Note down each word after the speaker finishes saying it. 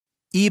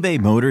eBay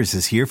Motors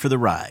is here for the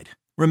ride.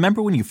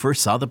 Remember when you first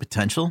saw the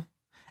potential?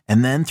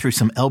 And then through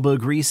some elbow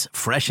grease,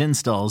 fresh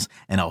installs,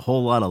 and a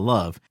whole lot of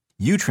love,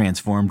 you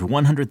transformed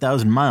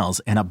 100,000 miles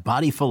and a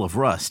body full of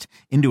rust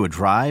into a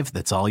drive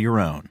that's all your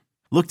own.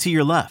 Look to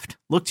your left.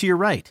 Look to your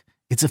right.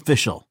 It's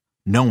official.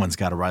 No one's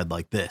got a ride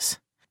like this.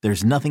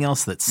 There's nothing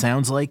else that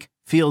sounds like,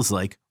 feels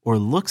like, or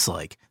looks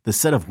like the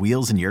set of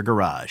wheels in your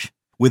garage.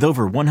 With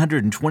over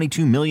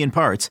 122 million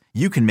parts,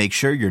 you can make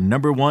sure your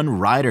number one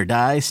ride or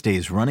die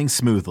stays running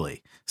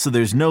smoothly. So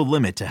there's no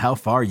limit to how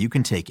far you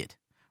can take it.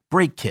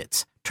 Brake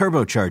kits,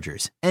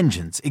 turbochargers,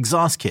 engines,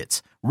 exhaust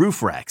kits,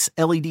 roof racks,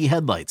 LED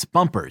headlights,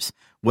 bumpers,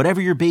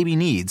 whatever your baby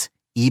needs,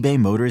 eBay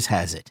Motors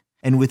has it.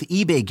 And with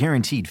eBay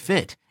Guaranteed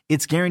Fit,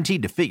 it's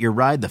guaranteed to fit your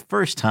ride the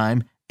first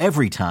time,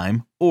 every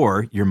time,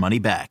 or your money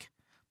back.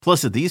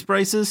 Plus at these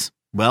prices,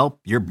 well,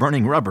 you're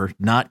burning rubber,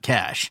 not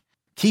cash.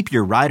 Keep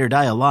your ride or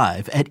die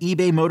alive at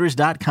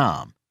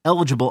ebaymotors.com.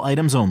 Eligible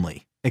items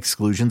only.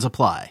 Exclusions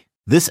apply.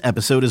 This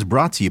episode is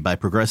brought to you by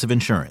Progressive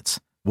Insurance.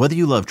 Whether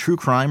you love true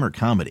crime or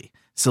comedy,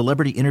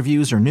 celebrity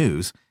interviews or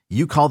news,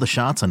 you call the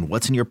shots on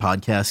what's in your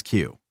podcast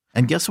queue.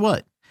 And guess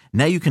what?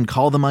 Now you can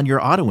call them on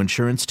your auto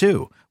insurance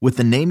too with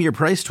the Name Your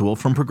Price tool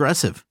from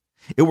Progressive.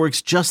 It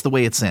works just the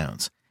way it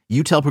sounds.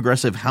 You tell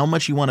Progressive how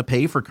much you want to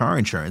pay for car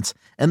insurance,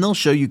 and they'll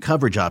show you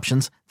coverage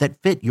options that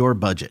fit your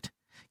budget.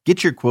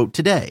 Get your quote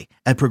today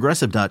at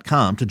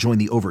Progressive.com to join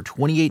the over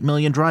 28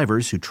 million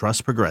drivers who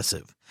trust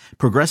Progressive.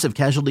 Progressive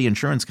Casualty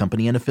Insurance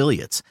Company and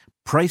Affiliates.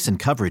 Price and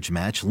coverage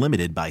match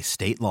limited by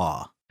state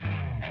law.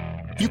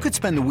 You could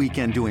spend the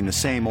weekend doing the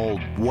same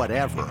old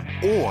whatever,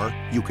 or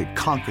you could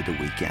conquer the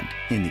weekend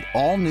in the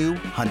all-new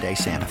Hyundai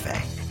Santa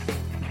Fe.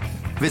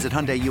 Visit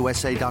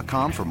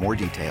HyundaiUSA.com for more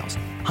details.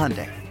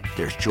 Hyundai,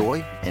 there's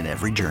joy in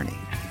every journey.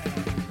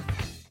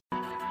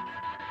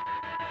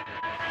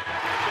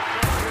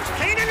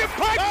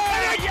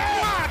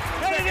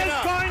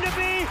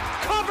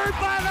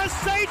 By the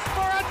Saints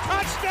for a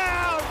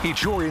touchdown!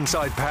 It's your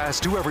inside pass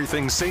to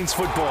everything Saints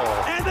football.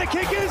 And the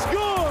kick is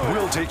good!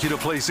 We'll take you to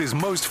places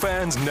most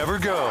fans never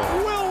go.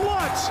 We'll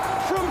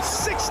watch from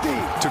 60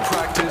 to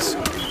practice,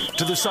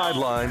 to the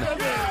sideline,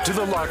 to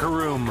the locker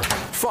room,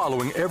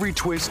 following every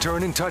twist,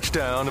 turn, and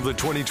touchdown of the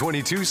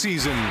 2022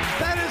 season.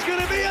 That is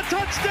going to be a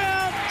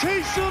touchdown!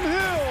 Taysom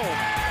Hill!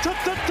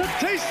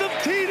 Taysom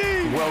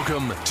TD!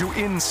 Welcome to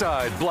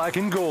Inside Black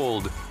and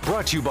Gold,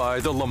 brought to you by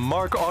the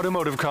Lamarque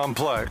Automotive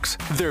Complex.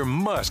 There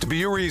must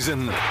be a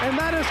reason. And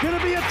that is going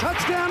to be a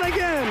touchdown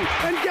again.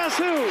 And guess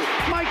who?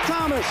 Mike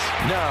Thomas.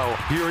 Now,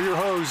 here are your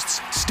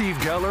hosts, Steve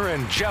Geller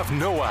and Jeff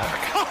Nowak.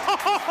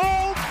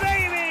 Oh,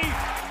 baby!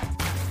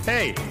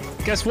 Hey,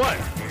 guess what?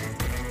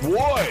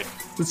 What?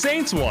 The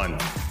Saints won.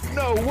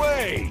 No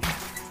way.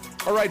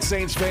 All right,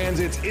 Saints fans,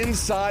 it's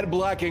Inside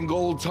Black and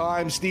Gold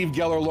time. Steve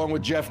Geller along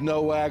with Jeff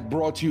Nowak,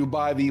 brought to you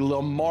by the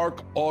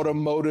Lamarque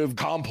Automotive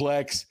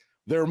Complex.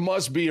 There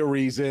must be a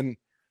reason.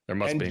 There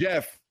must be. And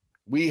Jeff,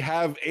 we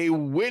have a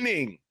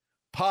winning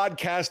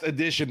podcast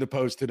edition to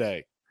post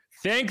today.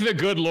 Thank the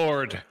good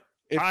Lord.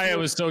 I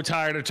was so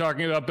tired of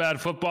talking about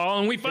bad football,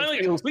 and we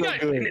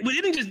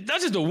didn't just,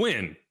 that's just a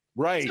win.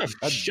 Right.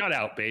 A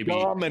shutout, baby.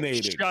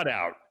 Dominated.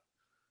 Shutout.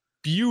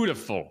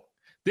 Beautiful.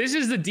 This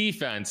is the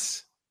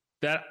defense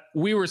that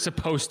we were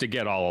supposed to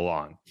get all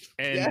along.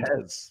 And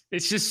yes.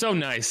 It's just so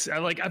nice.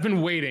 I've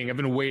been waiting.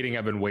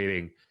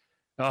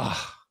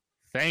 Oh,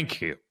 thank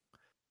you.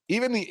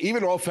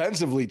 Even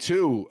offensively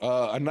too,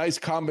 a nice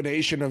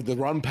combination of the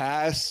run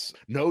pass,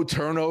 no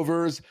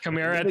turnovers.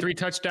 Kamara had 3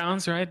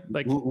 touchdowns, right?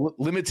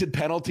 Limited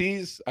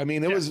penalties. I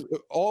mean, it was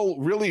all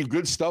really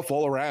good stuff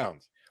all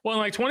around.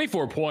 Well,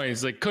 24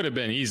 points, could have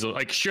been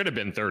easily, should have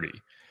been 30.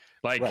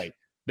 Right.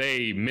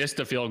 They missed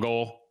a field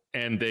goal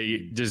and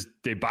they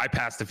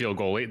bypassed the field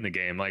goal late in the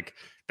game.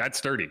 That's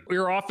 30.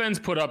 Your offense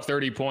put up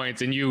 30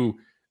 points and you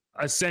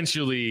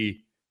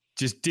essentially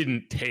just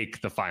didn't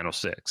take the final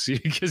 6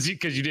 because you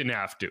didn't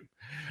have to.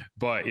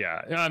 But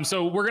yeah,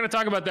 so we're going to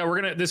talk about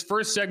that. This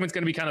first segment's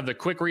going to be kind of the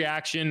quick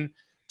reaction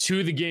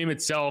to the game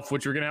itself,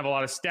 which we're going to have a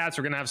lot of stats.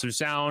 We're going to have some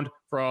sound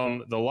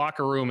from the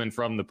locker room and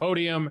from the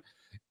podium.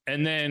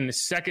 And then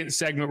second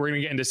segment, we're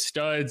going to get into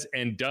studs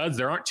and duds.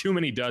 There aren't too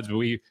many duds, but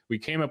we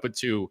came up with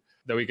 2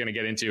 that we're going to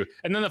get into.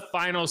 And then the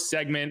final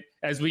segment,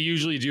 as we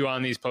usually do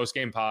on these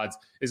post-game pods,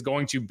 is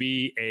going to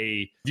be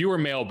a viewer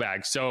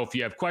mailbag. So if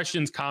you have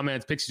questions,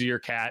 comments, pictures of your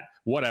cat,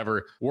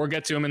 whatever, we'll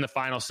get to them in the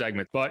final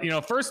segment. But,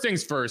 first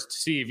things first,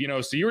 Steve,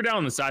 so you were down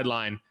on the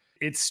sideline.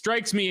 It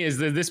strikes me as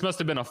that this must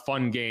have been a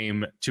fun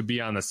game to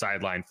be on the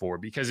sideline for,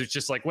 because it's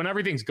just when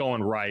everything's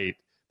going right,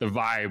 the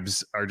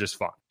vibes are just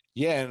fun.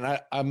 Yeah, and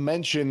I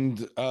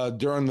mentioned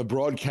during the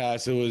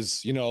broadcast, it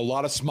was, a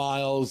lot of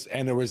smiles,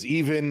 and there was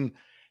even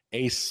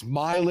a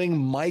smiling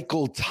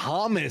Michael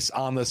Thomas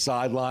on the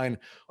sideline,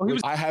 which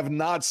I have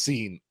not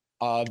seen.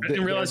 I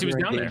didn't realize he was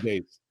down there.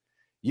 Days.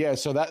 Yeah,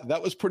 so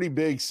that was pretty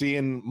big,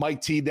 seeing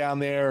Mike T down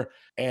there,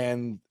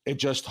 and it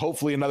just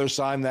hopefully another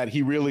sign that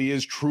he really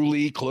is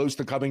truly close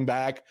to coming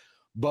back.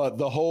 But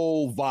the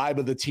whole vibe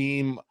of the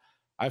team,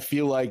 I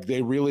feel like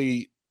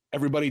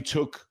everybody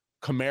took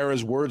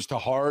Kamara's words to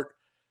heart.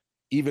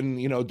 even,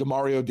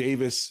 DeMario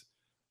Davis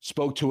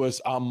spoke to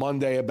us on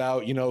Monday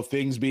about,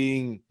 things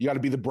being, you got to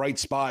be the bright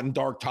spot in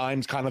dark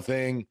times kind of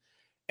thing.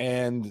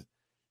 And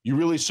you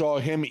really saw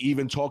him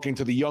even talking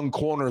to the young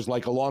corners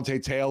like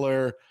Alontae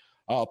Taylor,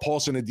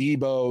 Paulson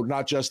Adebo,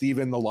 not just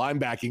even the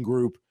linebacking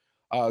group,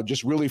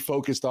 just really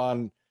focused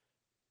on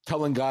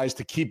telling guys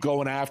to keep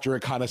going after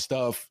it kind of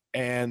stuff.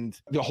 And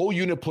the whole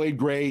unit played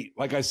great.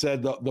 Like I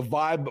said, the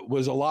vibe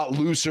was a lot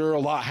looser, a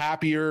lot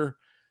happier.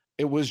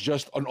 It was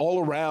just an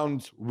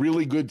all-around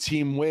really good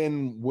team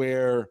win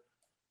where,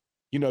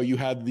 you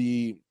had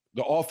the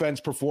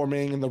offense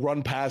performing in the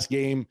run-pass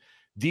game,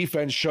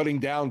 defense shutting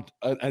down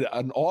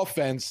an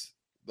offense,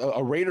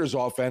 a Raiders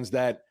offense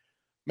that,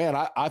 man,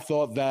 I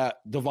thought that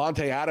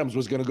Davante Adams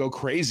was going to go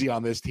crazy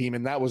on this team,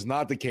 and that was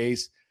not the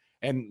case.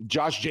 And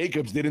Josh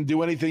Jacobs didn't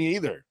do anything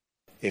either.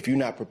 If you're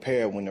not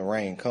prepared when the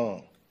rain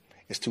comes,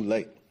 it's too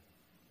late.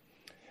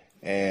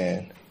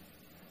 And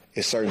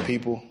it's certain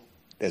people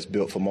that's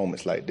built for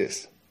moments like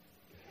this.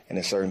 And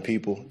there's certain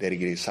people that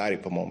get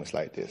excited for moments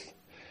like this.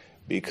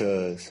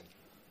 Because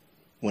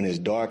when it's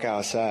dark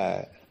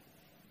outside,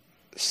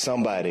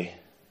 somebody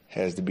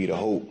has to be the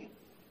hope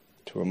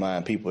to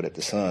remind people that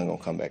the sun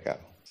gonna come back out.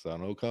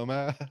 Sun will come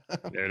out.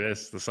 There it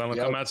is. The sun will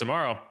come out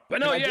tomorrow. But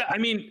no, I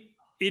mean,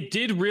 it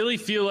did really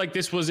feel like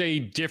this was a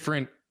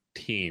different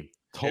team.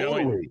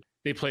 Totally.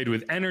 They played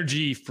with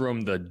energy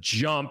from the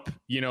jump.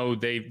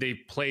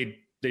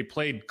 They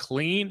played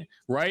clean,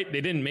 right?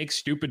 They didn't make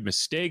stupid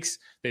mistakes.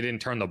 They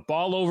didn't turn the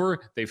ball over.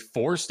 They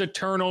forced a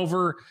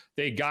turnover.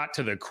 They got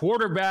to the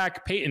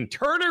quarterback. Peyton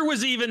Turner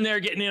was even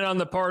there getting in on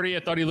the party. I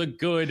thought he looked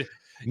good.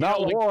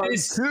 Not one,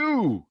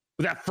 two.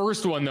 That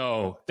first one,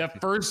 though, that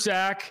first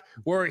sack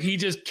where he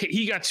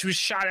got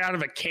shot out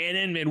of a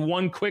cannon, made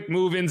one quick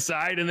move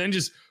inside, and then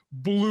just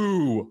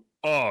blew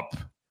up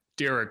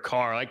Derek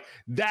Carr. Like,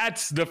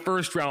 that's the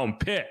first round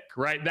pick,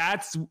 right?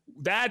 That's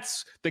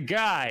the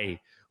guy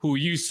who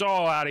you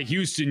saw out of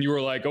Houston. You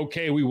were like,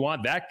 okay, we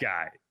want that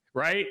guy,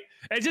 right?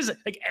 And it's just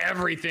like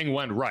everything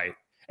went right.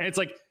 And it's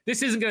like,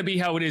 this isn't going to be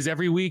how it is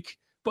every week,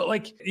 but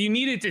like you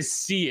needed to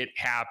see it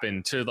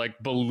happen to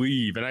like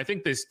believe. And I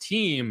think this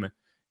team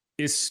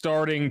is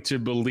starting to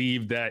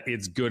believe that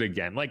it's good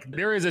again. Like,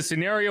 there is a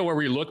scenario where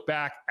we look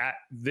back at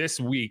this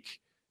week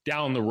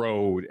down the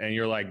road and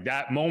you're like,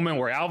 that moment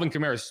where Alvin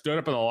Kamara stood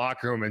up in the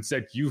locker room and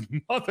said, you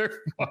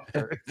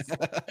motherfuckers,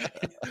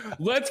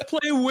 let's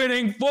play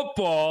winning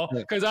football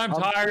because I'm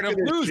tired of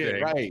losing.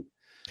 Shit, right.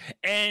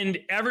 And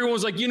everyone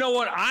was like, you know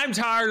what? I'm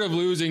tired of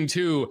losing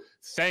too.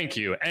 Thank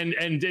you. And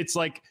it's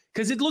like,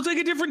 because it looked like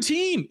a different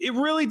team. It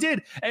really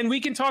did. And we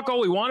can talk all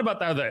we want about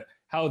that,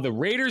 how the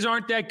Raiders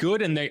aren't that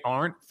good, and they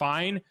aren't,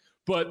 fine.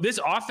 But this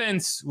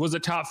offense was a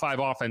top 5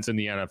 offense in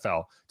the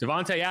NFL.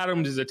 Davante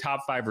Adams is a top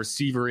 5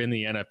 receiver in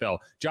the NFL.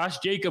 Josh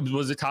Jacobs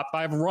was a top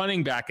 5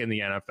 running back in the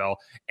NFL.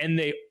 And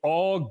they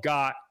all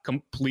got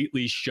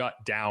completely shut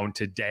down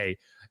today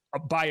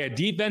by a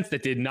defense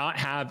that did not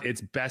have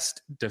its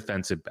best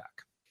defensive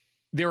back.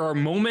 There are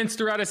moments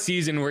throughout a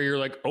season where you're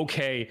like,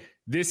 okay,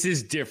 this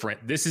is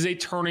different. This is a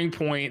turning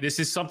point. This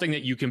is something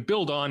that you can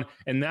build on.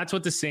 And that's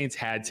what the Saints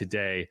had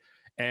today.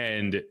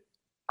 And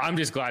I'm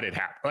just glad it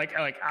happened.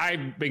 Like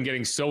I've been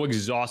getting so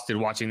exhausted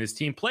watching this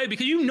team play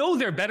because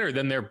they're better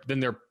than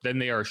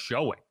they are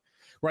showing,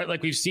 right?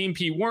 Like, we've seen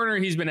Pete Werner,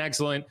 he's been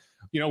excellent.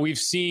 We've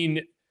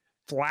seen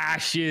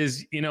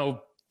flashes,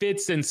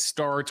 fits and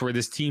starts where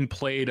this team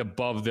played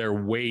above their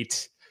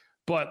weight,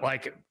 but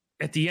like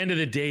at the end of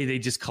the day, they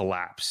just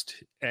collapsed,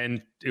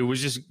 and it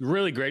was just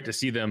really great to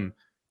see them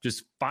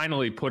just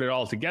finally put it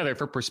all together.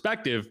 For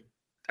perspective,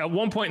 at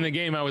one point in the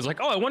game, I was like,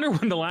 oh, I wonder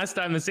when the last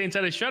time the Saints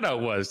had a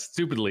shutout was,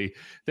 stupidly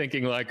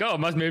thinking like, oh,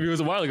 maybe it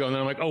was a while ago. And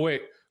then I'm like, oh,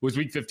 wait, it was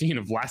week 15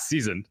 of last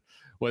season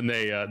when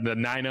they, the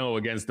 9-0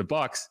 against the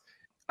Bucs.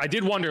 I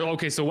did wonder,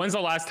 okay, so when's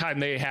the last time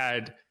they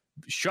had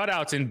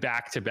shutouts in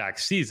back-to-back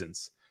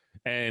seasons?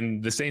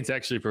 And the Saints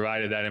actually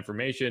provided that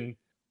information.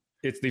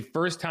 It's the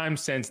first time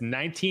since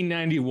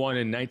 1991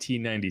 and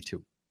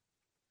 1992.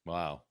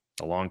 Wow.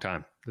 A long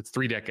time. That's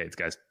 3 decades,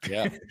 guys.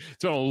 Yeah.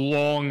 It's been a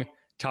long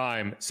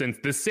time since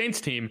the Saints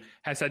team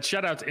has had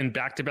shutouts in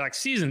back-to-back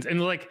seasons.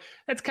 And like,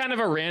 that's kind of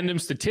a random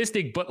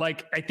statistic, but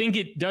like, I think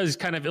it does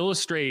kind of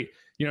illustrate,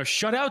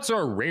 shutouts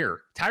are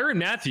rare. Tyrann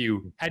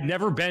Mathieu had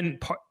never been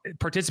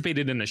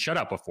participated in a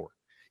shutout before.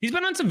 He's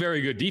been on some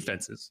very good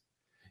defenses.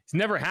 It's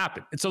never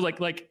happened. And so like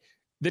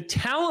the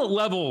talent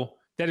level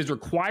that is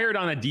required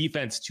on a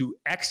defense to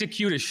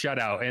execute a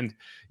shutout. And,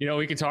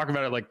 we can talk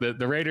about it like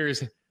the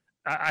Raiders.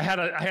 I had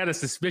a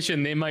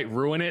suspicion they might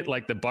ruin it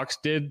like the Bucs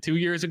did 2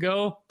 years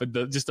ago, but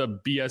just a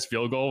BS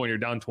field goal when you're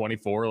down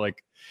 24,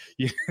 like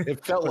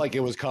it felt like it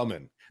was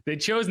coming. They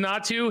chose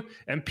not to.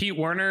 And Pete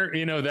Werner,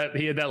 that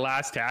he had that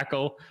last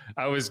tackle.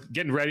 I was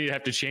getting ready to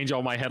have to change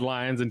all my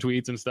headlines and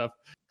tweets and stuff.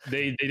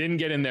 They didn't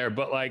get in there,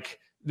 but like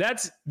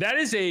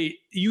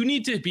you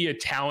need to be a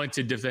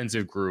talented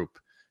defensive group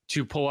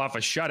to pull off a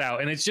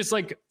shutout. And it's just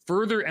like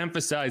further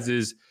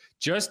emphasizes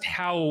just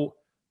how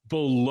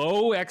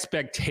below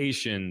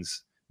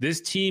expectations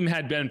this team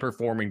had been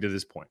performing to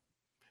this point.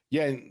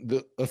 Yeah,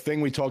 and the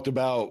thing we talked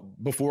about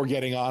before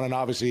getting on, and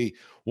obviously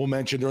we'll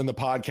mention during the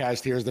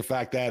podcast here, is the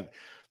fact that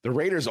the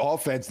Raiders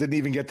offense didn't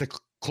even get to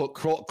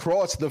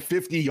cross the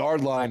 50-yard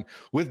line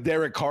with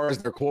Derek Carr as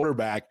their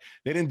quarterback.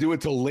 They didn't do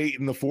it till late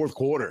in the fourth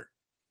quarter.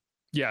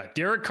 Yeah,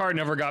 Derek Carr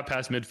never got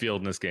past midfield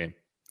in this game.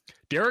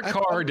 Derek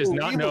Carr does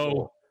not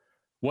know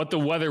what the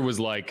weather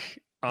was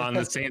like on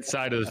the Saints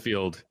side of the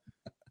field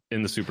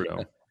in the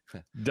Superdome.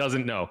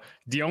 Doesn't know.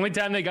 The only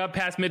time they got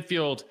past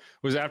midfield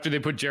was after they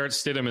put Jarrett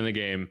Stidham in the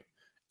game,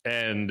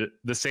 and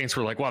the Saints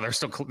were like, "Wow, they're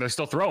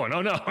still throwing."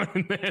 Oh no,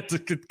 they had to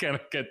kind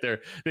of get there.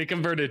 They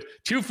converted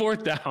 2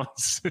 fourth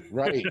downs.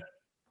 Right,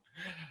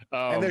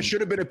 and there should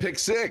have been a pick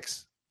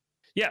six.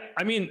 Yeah,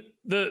 I mean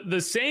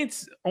the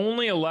Saints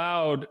only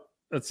allowed.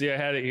 Let's see, I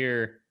had it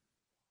here,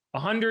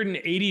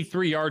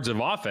 183 yards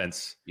of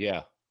offense.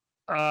 Yeah,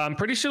 I'm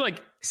pretty sure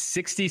like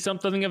 60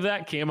 something of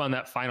that came on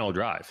that final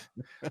drive.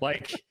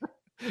 Like.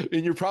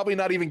 And you're probably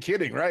not even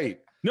kidding, right?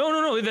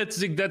 No.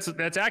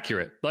 That's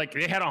accurate. Like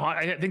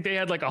I think they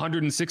had like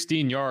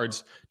 116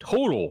 yards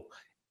total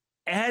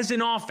as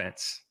an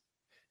offense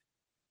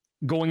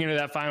going into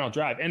that final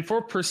drive. And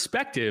for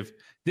perspective,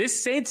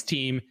 this Saints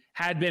team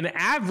had been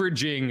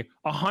averaging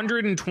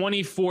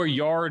 124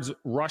 yards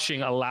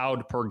rushing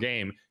allowed per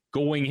game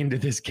going into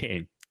this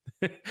game.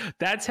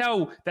 That's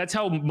how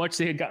much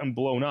they had gotten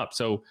blown up.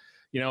 So,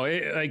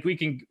 like we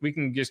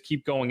can just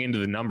keep going into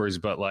the numbers,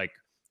 but like,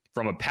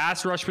 from a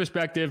pass rush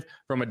perspective,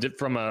 from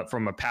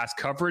a pass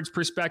coverage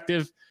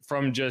perspective,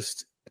 from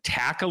just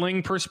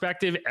tackling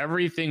perspective,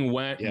 everything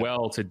went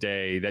well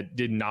today that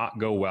did not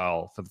go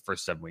well for the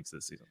first 7 weeks of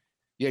the season.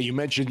 Yeah, you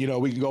mentioned,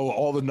 we can go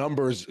all the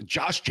numbers.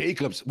 Josh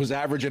Jacobs was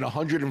averaging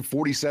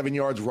 147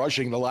 yards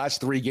rushing the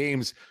last 3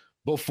 games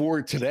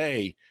before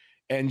today,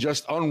 and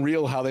just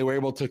unreal how they were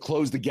able to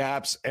close the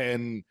gaps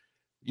and,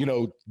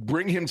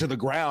 bring him to the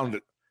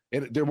ground.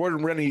 And there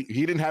weren't he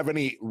didn't have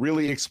any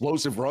really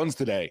explosive runs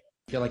today.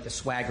 Feel like the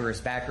swagger is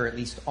back, or at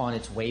least on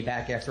its way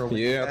back after a week.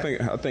 Yeah,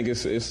 I think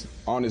it's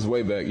on its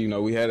way back.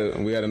 We had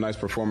a nice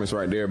performance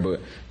right there, but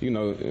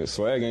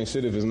swag ain't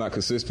shit if it's not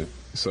consistent.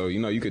 So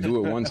you could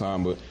do it one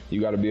time, but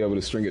you got to be able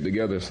to string it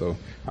together. So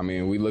I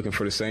mean, we looking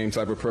for the same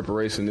type of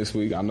preparation this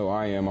week. I know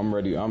I am. I'm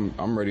ready.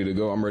 I'm ready to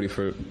go. I'm ready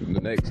for the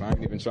next. I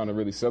ain't even trying to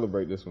really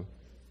celebrate this one.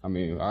 I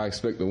mean, I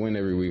expect to win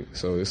every week,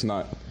 so it's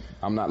not.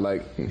 I'm not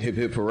like hip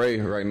hip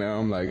hooray right now.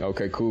 I'm like,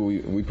 okay, cool.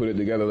 We put it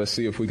together. Let's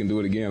see if we can do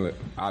it again.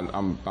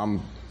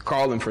 I'm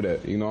calling for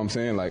that. You know what I'm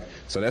saying? Like,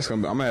 so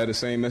I'm gonna have the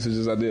same message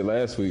as I did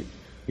last week.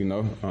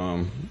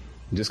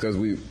 Just because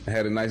we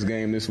had a nice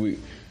game this week,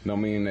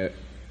 don't mean that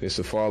it's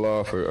a fall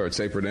off or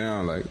taper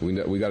down. Like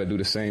we got to do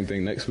the same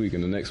thing next week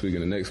and the next week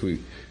and the next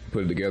week.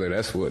 Put it together.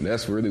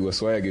 That's really what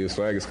swag is.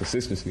 Swag is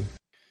consistency.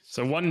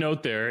 So one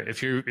note there,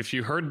 if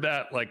you heard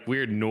that like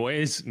weird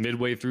noise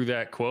midway through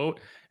that quote,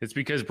 it's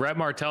because Brett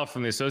Martell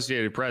from the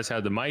Associated Press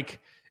had the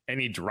mic and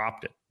he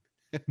dropped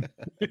it.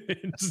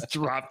 Just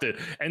dropped it.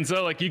 And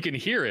so like you can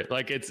hear it,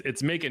 like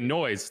it's making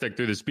noise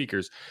through the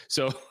speakers.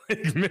 So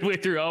midway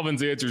through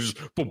Alvin's answer, just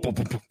boom, boom,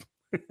 boom, boom.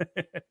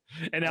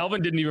 And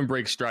Alvin didn't even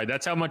break stride.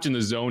 That's how much in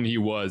the zone he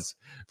was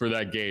for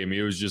that game.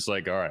 He was just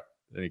like, all right.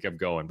 And he kept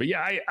going. But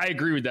yeah, I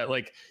agree with that.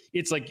 Like,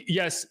 it's like,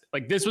 yes,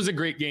 like this was a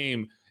great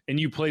game and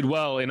you played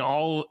well in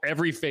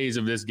every phase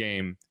of this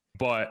game.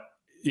 But,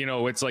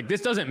 it's like,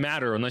 this doesn't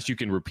matter unless you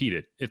can repeat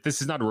it. If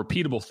this is not a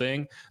repeatable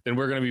thing, then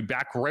we're going to be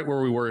back right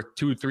where we were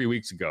 2 or 3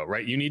 weeks ago,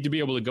 right? You need to be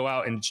able to go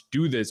out and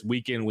do this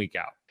week in, week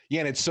out.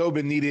 Yeah, and it's so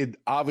been needed,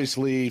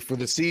 obviously, for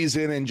the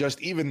season and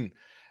just even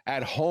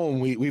at home.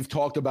 We've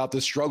talked about the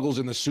struggles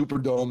in the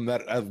Superdome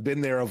that have been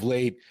there of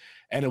late.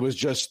 And it was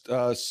just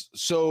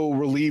so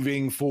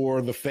relieving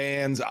for the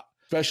fans,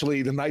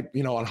 especially the night,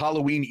 on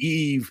Halloween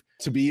Eve,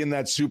 to be in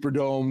that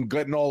Superdome,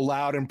 getting all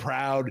loud and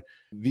proud.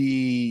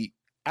 The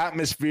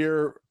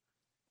atmosphere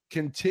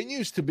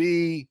continues to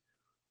be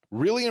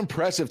really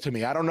impressive to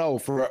me. I don't know,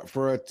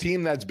 for a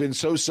team that's been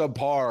so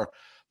subpar,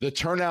 the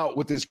turnout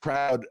with this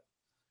crowd,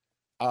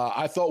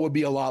 I thought would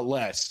be a lot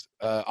less,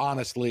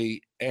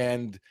 honestly.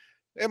 And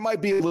it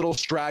might be a little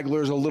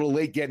stragglers, a little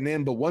late getting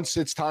in, but once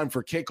it's time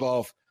for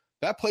kickoff,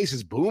 that place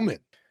is booming.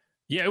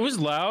 Yeah, it was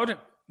loud.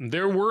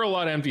 There were a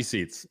lot of empty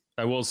seats,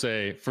 I will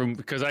say,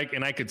 because I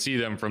could see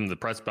them from the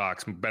press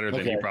box better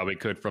than you probably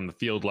could from the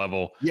field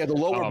level. Yeah, the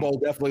lower bowl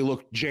definitely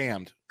looked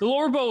jammed. The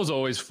lower bowl is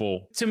always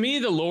full. To me,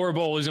 the lower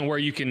bowl isn't where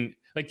you can,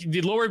 like,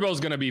 the lower bowl is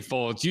going to be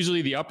full. It's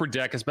usually the upper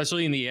deck,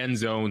 especially in the end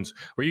zones,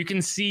 where you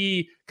can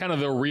see kind of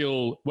the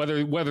real,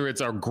 whether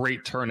it's a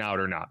great turnout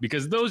or not,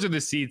 because those are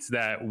the seats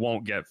that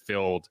won't get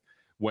filled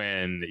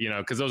when,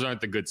 because those aren't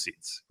the good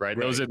seats, right?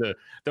 Those are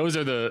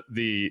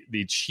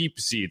the cheap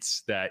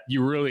seats that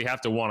you really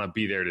have to want to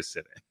be there to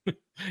sit in,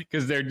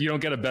 because you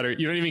don't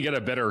even get a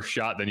better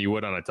shot than you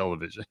would on a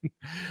television.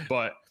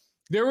 But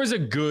there was a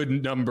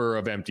good number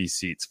of empty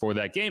seats for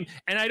that game.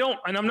 And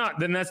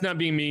that's not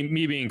being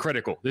me being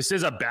critical. This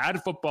is a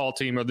bad football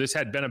team, or this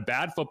had been a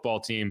bad football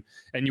team,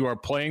 and you are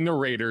playing the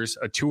Raiders,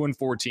 a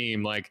 2-4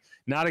 team, like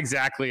not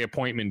exactly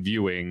appointment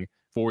viewing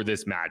for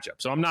this matchup.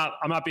 So I'm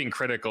not being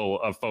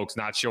critical of folks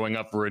not showing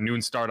up for a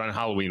noon start on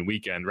Halloween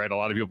weekend, right? A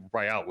lot of people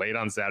probably out late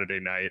on Saturday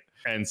night.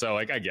 And so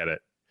like, I get it.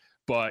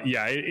 But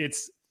yeah,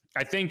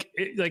 I think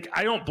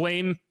I don't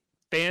blame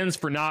fans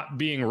for not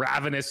being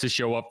ravenous to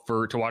show up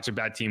to watch a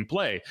bad team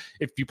play.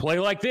 If you play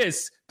like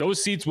this,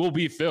 those seats will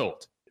be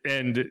filled.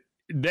 And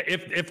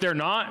if they're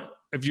not,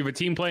 if you have a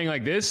team playing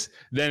like this,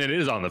 then it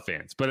is on the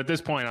fans. But at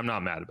this point, I'm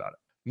not mad about it.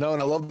 No,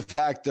 and I love the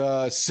fact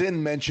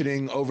Sin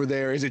mentioning over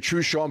there, is it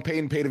true Sean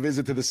Payton paid a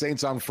visit to the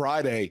Saints on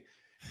Friday?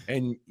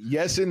 And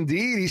yes,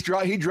 indeed,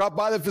 he dropped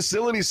by the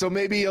facility. So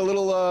maybe a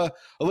little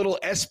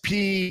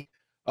SP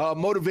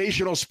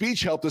motivational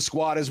speech helped the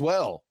squad as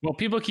well. Well,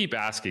 people keep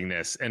asking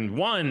this. And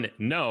one,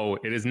 no,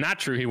 it is not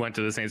true he went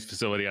to the Saints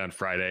facility on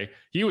Friday.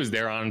 He was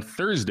there on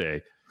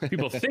Thursday.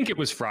 People think it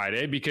was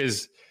Friday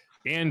because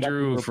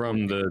Andrew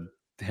from the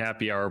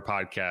Happy Hour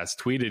podcast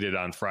tweeted it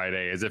on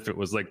Friday as if it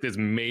was like this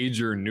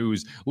major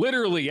news.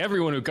 Literally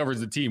everyone who covers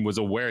the team was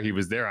aware he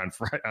was there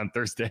on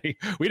Thursday.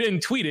 We didn't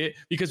tweet it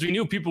because we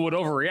knew people would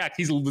overreact.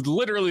 He's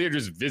literally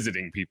just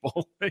visiting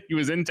people. He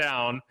was in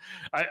town.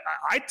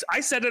 I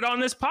said it on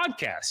this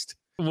podcast,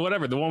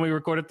 whatever, the one we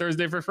recorded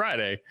Thursday for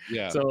Friday.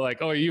 Yeah. So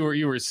like, oh, you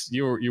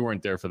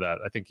weren't there for that.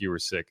 I think you were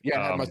sick. Yeah,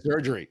 I had my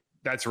surgery.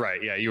 That's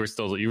right. Yeah, you were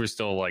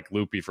still like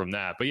loopy from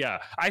that. But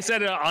yeah, I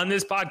said it on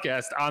this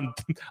podcast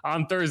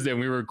on Thursday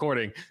when we were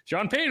recording.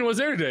 Sean Payton was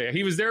there today.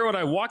 He was there when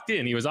I walked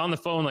in. He was on the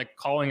phone like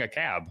calling a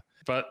cab.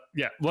 But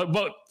yeah,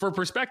 but for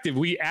perspective,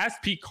 we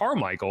asked Pete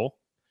Carmichael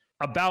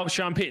about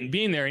Sean Payton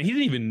being there, and he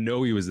didn't even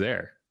know he was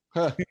there.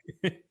 Huh.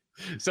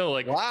 So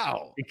like,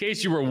 wow. In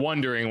case you were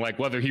wondering like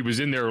whether he was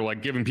in there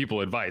like giving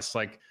people advice,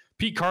 like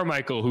Pete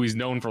Carmichael, who he's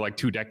known for like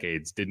 2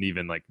 decades, didn't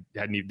even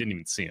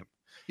see him.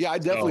 Yeah, I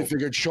definitely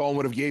figured Sean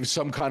would have gave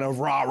some kind of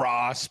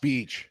rah-rah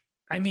speech.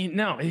 I mean,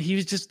 no, he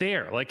was just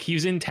there. Like, he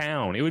was in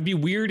town. It would be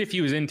weird if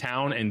he was in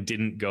town and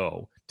didn't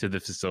go to the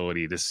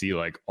facility to see,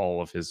 like,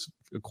 all of his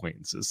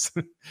acquaintances.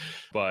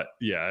 But,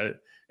 yeah,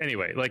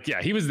 anyway, like,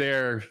 yeah, he was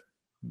there.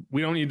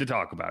 We don't need to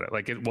talk about it.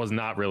 Like, it was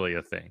not really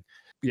a thing.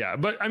 Yeah,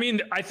 but, I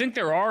mean, I think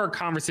there are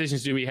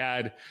conversations to be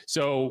had.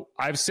 So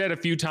I've said a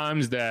few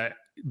times that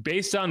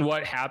based on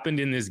what happened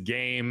in this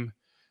game,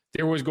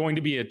 there was going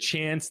to be a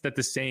chance that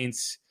the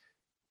Saints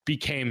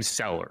became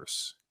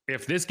sellers.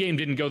 If this game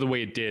didn't go the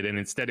way it did, and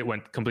instead it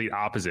went complete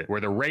opposite,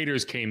 where the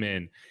Raiders came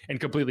in and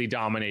completely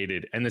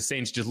dominated and the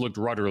Saints just looked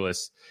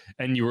rudderless,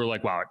 and you were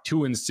like, wow,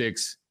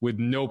 2-6 with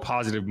no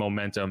positive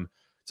momentum.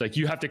 It's like,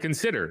 you have to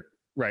consider,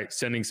 right,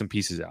 sending some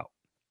pieces out.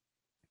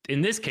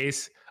 In this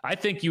case, I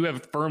think you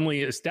have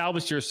firmly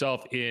established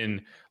yourself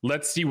in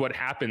let's see what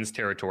happens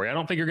territory. I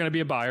don't think you're going to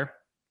be a buyer,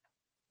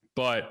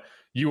 but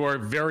you are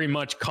very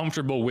much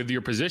comfortable with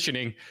your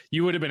positioning.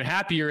 You would have been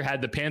happier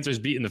had the Panthers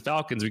beaten the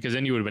Falcons because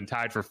then you would have been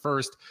tied for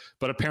first.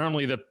 But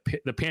apparently the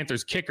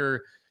Panthers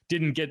kicker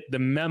didn't get the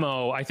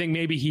memo. I think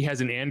maybe he has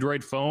an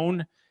Android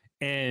phone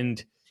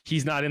and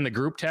he's not in the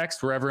group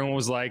text where everyone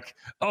was like,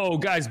 oh,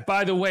 guys,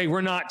 by the way,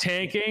 we're not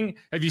tanking.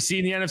 Have you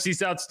seen the NFC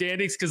South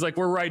standings? Because, like,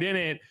 we're right in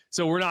it,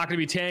 so we're not going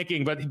to be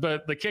tanking. But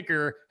the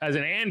kicker has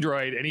an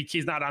Android, and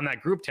he's not on that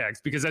group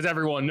text because, as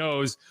everyone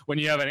knows, when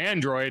you have an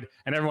Android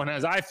and everyone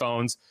has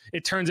iPhones,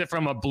 it turns it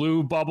from a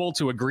blue bubble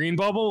to a green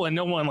bubble, and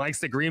no one likes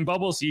the green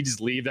bubble, so you just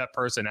leave that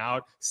person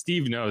out.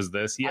 Steve knows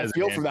this. I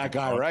feel for that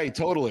guy, right?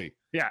 Totally.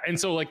 Yeah, and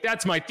so, like,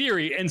 that's my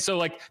theory. And so,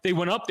 like, they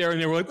went up there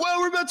and they were like, well,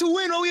 we're about to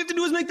win. All we have to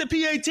do is make the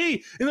PAT.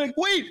 And like,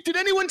 wait, did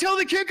anyone tell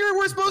the kicker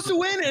we're supposed to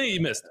win? And he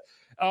missed.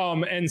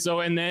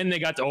 And then they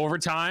got to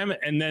overtime.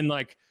 And then,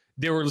 like,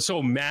 they were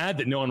so mad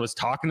that no one was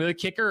talking to the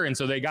kicker. And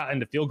so they got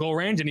into field goal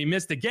range and he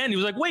missed again. He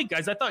was like, wait,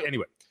 guys, I thought.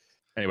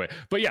 Anyway.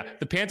 But, yeah,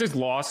 the Panthers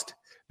lost.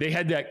 They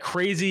had that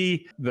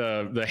crazy,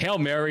 the Hail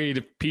Mary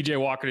to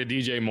PJ Walker to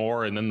DJ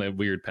Moore, and then the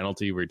weird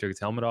penalty where he took his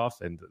helmet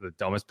off, and the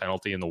dumbest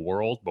penalty in the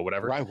world, but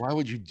whatever. Why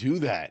would you do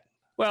that?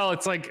 Well,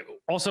 it's like,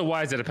 also,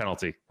 why is it a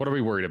penalty? What are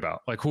we worried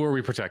about? Like, who are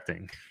we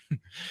protecting?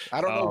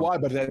 I don't know why,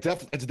 but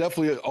it's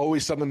definitely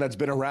always something that's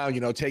been around. You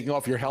know, taking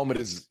off your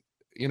helmet is,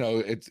 you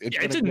know, it's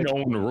a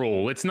known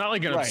rule. It's not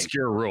like an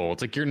obscure rule.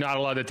 It's like you're not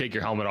allowed to take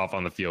your helmet off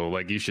on the field.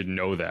 Like, you should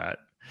know that.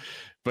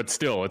 But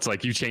still, it's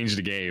like you changed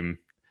the game.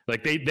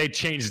 Like they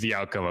changed the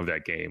outcome of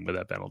that game with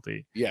that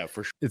penalty. Yeah,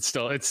 for sure.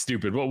 It's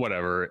stupid, but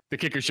whatever. The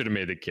kicker should have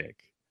made the kick.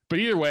 But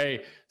either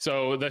way,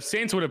 so the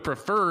Saints would have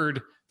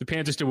preferred the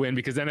Panthers to win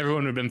because then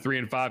everyone would have been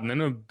 3-5, and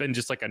then it would have been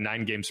just like a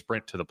 9-game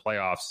sprint to the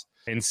playoffs.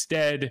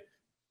 Instead,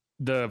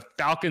 the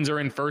Falcons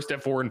are in first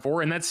at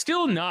 4-4, and that's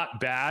still not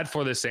bad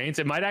for the Saints.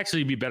 It might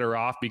actually be better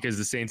off because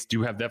the Saints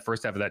do have that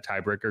first half of that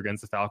tiebreaker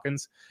against the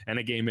Falcons and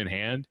a game in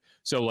hand.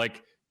 So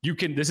like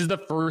this is the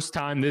first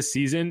time this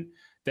season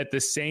that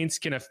the Saints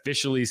can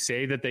officially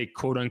say that they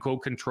quote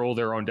unquote control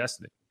their own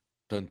destiny.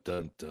 Dun,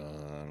 dun,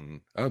 dun.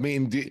 I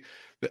mean,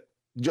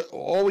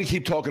 all we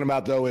keep talking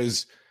about though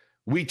is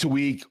week to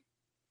week.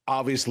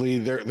 Obviously,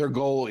 their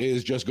goal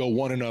is just go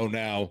 1-0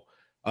 now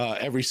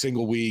every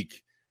single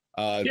week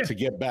to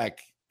get back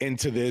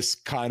into this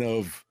kind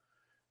of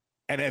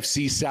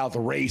NFC South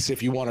race,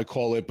 if you want to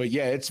call it. But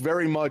yeah, it's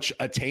very much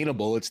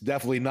attainable. It's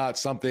definitely not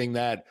something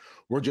that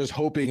we're just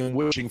hoping and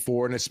wishing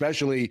for. And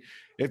especially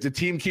if the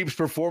team keeps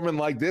performing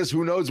like this,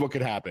 who knows what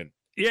could happen.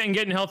 Yeah, and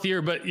getting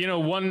healthier. But,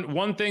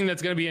 one thing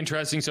that's going to be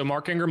interesting. So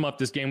Mark Ingram left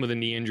this game with a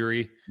knee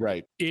injury.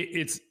 Right.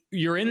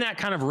 You're in that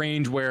kind of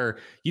range where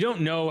you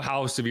don't know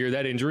how severe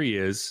that injury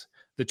is.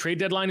 The trade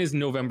deadline is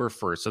November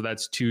 1st. So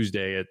that's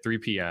Tuesday at 3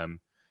 p.m.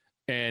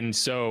 And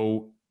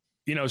so,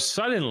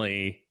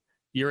 suddenly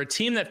you're a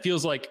team that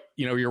feels like,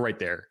 you're right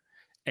there.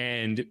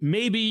 And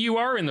maybe you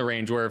are in the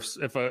range where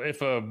if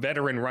a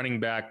veteran running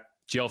back,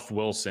 Jeff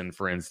Wilson,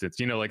 for instance,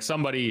 like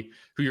somebody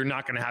who you're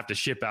not going to have to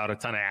ship out a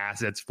ton of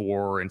assets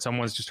for, and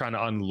someone's just trying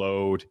to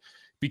unload,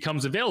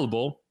 becomes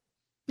available.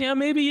 Yeah,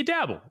 maybe you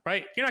dabble,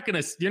 right? You're not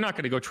going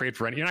to go trade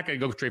for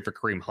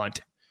Kareem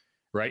Hunt,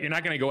 right? You're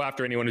not going to go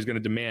after anyone who's going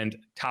to demand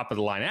top of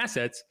the line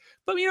assets.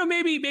 But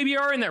maybe you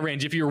are in that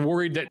range if you're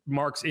worried that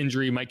Mark's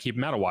injury might keep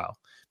him out a while,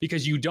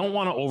 because you don't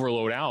want to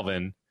overload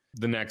Alvin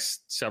the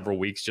next several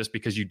weeks just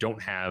because you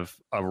don't have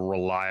a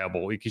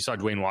reliable. You saw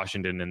Dwayne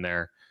Washington in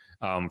there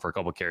for a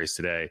couple of carries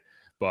today,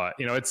 but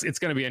it's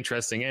going to be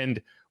interesting.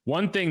 And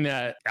one thing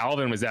that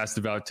Alvin was asked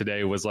about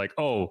today was like,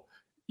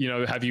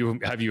 have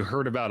you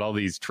heard about all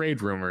these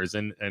trade rumors?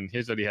 And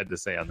here's what he had to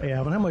say on that. Hey,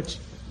 Alvin, how much,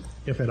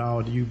 if at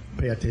all, do you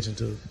pay attention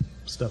to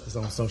stuff that's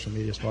on social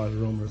media as far as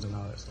rumors and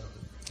all that stuff?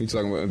 You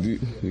talking about?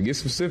 You get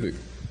specific.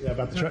 Yeah,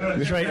 about the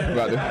trade.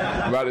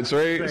 about the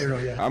trades.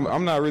 Yeah.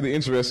 I'm not really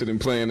interested in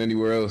playing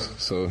anywhere else.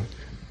 So,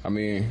 I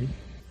mean,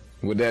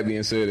 with that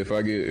being said, if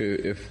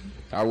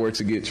I were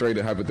to get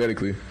traded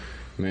hypothetically,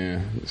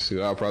 man,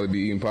 I'll probably be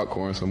eating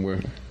popcorn somewhere.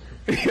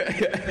 But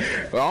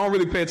I don't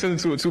really pay attention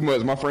to it too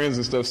much. My friends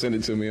and stuff send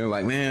it to me. I'm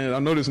like, man, I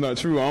know this is not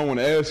true. I don't want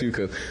to ask you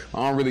because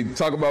I don't really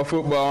talk about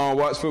football. I don't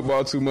watch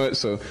football too much.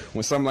 So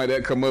when something like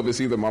that come up,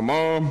 it's either my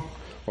mom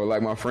or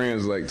like my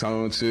friends, like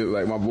Tone Chip,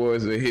 like my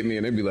boys, they hit me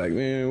and they be like,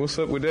 man, what's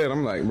up with that?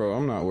 I'm like, bro,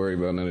 I'm not worried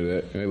about none of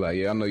that. And they're like,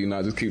 yeah, I know you're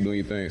not. Just keep doing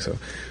your thing. So,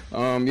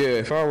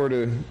 if I were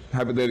to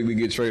hypothetically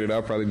get traded,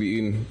 I'll probably be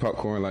eating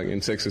popcorn like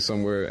in Texas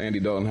somewhere, Andy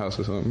Dalton house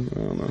or something. I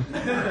don't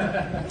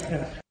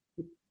know.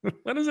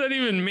 What does that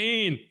even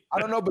mean? I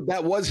don't know, but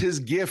that was his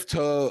gift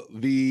to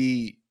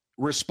the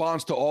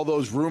response to all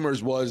those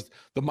rumors, was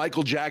the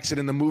Michael Jackson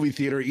in the movie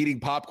theater eating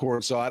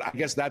popcorn. So I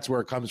guess that's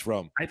where it comes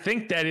from. I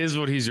think that is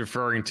what he's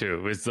referring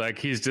to. It's like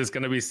he's just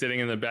going to be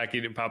sitting in the back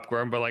eating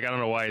popcorn, but like I don't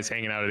know why he's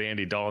hanging out at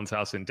Andy Dalton's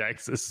house in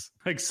Texas.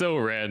 Like so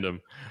random,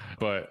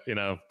 but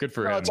good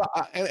for him.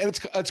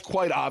 It's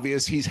quite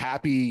obvious he's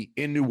happy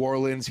in New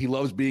Orleans. He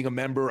loves being a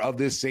member of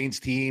this Saints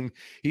team.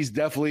 He's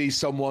definitely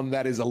someone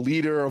that is a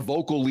leader, a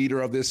vocal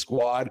leader of this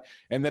squad,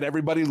 and that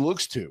everybody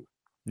looks to.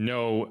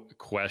 No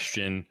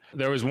question.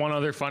 There was one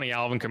other funny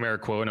Alvin Kamara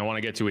quote, and I want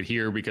to get to it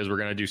here because we're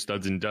going to do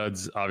studs and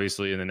duds,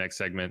 obviously, in the next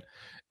segment.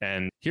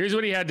 And here's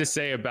what he had to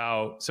say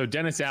about, so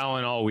Dennis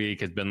Allen all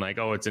week has been like,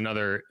 oh, it's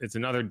another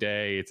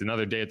day. It's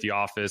another day at the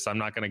office. I'm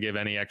not going to give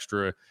any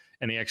extra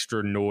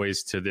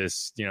noise to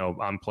this.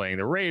 I'm playing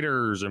the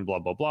Raiders and blah,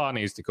 blah, blah. And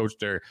he used to coach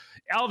there.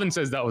 Alvin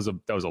says that was a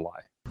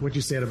lie. What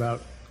you said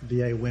about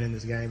DA winning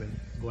this game and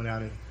going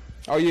out and,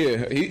 oh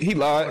yeah, he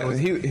lied.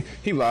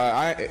 He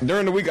lied.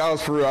 During the week, I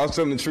was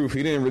telling the truth.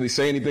 He didn't really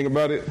say anything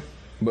about it,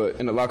 but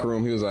in the locker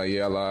room, he was like,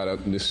 "Yeah, I lied.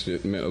 This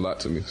shit meant a lot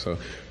to me." So,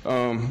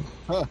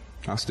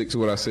 I'll stick to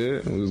what I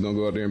said. We was gonna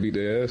go out there and beat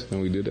their ass,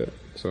 and we did that.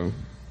 So,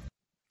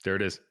 there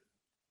it is.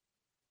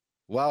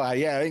 Wow, I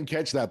didn't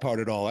catch that part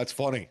at all. That's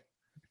funny.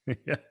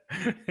 Yeah,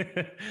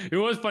 it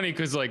was funny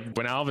because like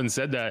when Alvin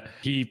said that,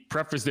 he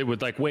prefaced it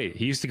with like, "Wait,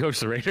 he used to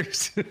coach the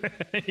Raiders."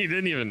 He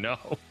didn't even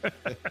know.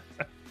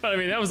 I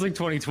mean, that was like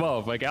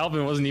 2012. Like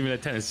Alvin wasn't even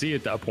at Tennessee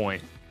at that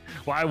point.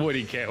 Why would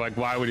he care? Like,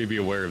 why would he be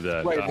aware of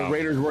that? Right, the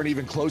Raiders weren't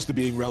even close to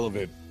being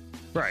relevant.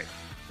 Right.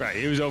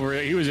 He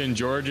was in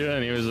Georgia,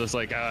 and he was just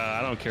like,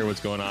 I don't care what's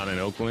going on in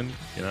Oakland.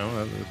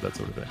 That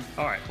sort of thing.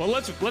 All right, well,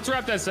 let's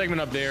wrap that segment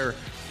up there.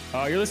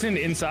 You're listening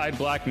to Inside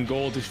Black and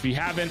Gold. If you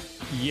haven't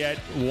yet,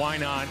 why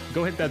not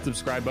go hit that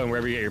subscribe button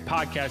wherever you get your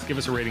podcast. Give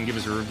us a rating, give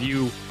us a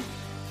review.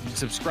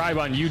 Subscribe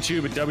on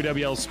YouTube at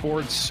WWL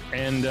Sports,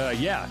 and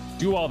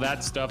do all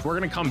that stuff. We're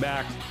going to come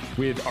back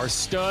with our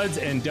studs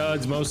and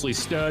duds, mostly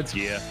studs,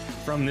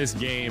 from this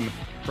game,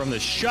 from the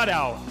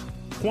shutout,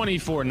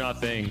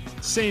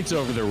 24-0, Saints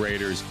over the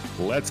Raiders.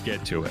 Let's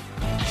get to it.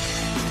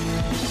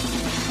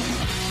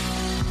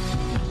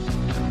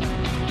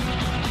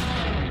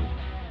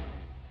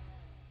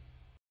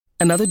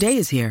 Another day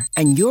is here,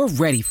 and you're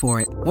ready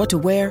for it. What to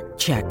wear?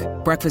 Check.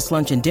 Breakfast,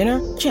 lunch, and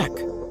dinner? Check.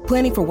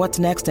 Planning for what's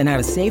next and how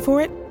to save for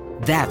it?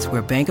 That's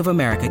where Bank of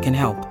America can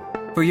help.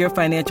 For your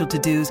financial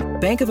to-dos,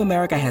 Bank of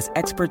America has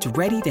experts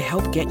ready to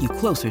help get you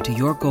closer to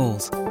your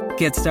goals.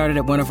 Get started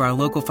at one of our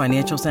local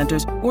financial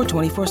centers or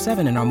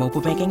 24/7 in our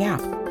mobile banking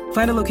app.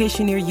 Find a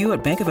location near you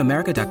at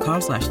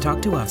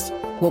bankofamerica.com/talktous.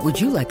 What would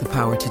you like the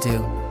power to do?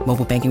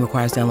 Mobile banking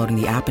requires downloading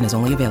the app and is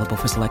only available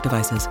for select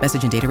devices.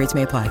 Message and data rates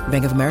may apply.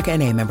 Bank of America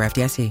NA, member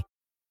FDIC.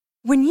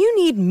 When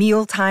you need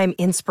mealtime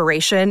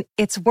inspiration,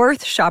 it's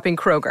worth shopping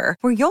Kroger,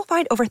 where you'll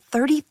find over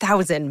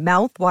 30,000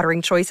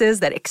 mouth-watering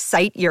choices that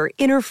excite your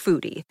inner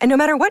foodie. And no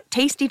matter what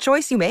tasty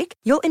choice you make,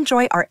 you'll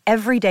enjoy our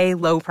everyday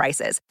low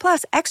prices,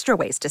 plus extra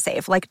ways to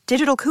save, like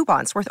digital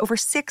coupons worth over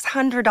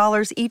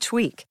 $600 each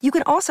week. You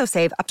can also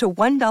save up to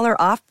 $1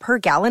 off per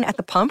gallon at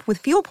the pump with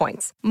fuel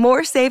points.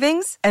 More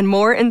savings and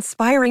more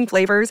inspiring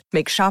flavors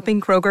make shopping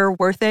Kroger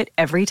worth it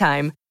every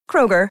time.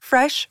 Kroger,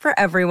 fresh for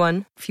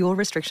everyone. Fuel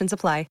restrictions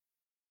apply.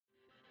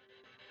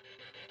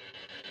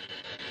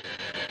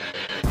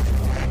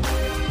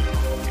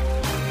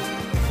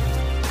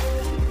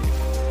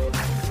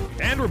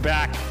 And we're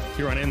back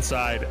here on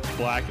Inside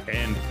Black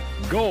and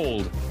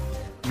Gold.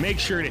 Make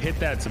sure to hit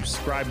that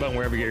subscribe button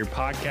wherever you get your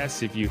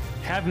podcasts. If you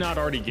have not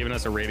already given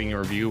us a rating and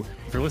review,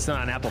 if you're listening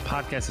on Apple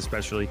Podcasts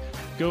especially,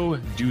 go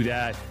do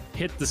that.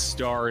 Hit the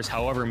stars,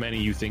 however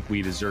many you think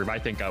we deserve. I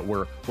think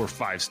we're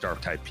 5-star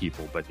type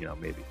people, but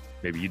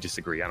maybe you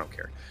disagree. I don't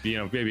care.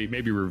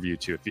 Maybe review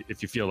too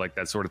if you feel like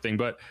that sort of thing.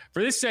 But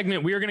for this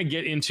segment, we are going to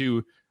get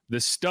into the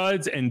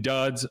studs and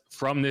duds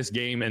from this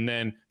game. And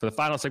then for the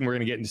final segment, we're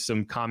going to get into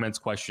some comments,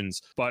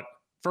 questions. But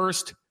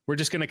first, we're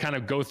just going to kind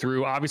of go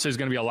through. Obviously, there's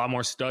going to be a lot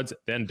more studs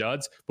than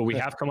duds, but we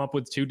have come up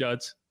with 2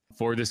 duds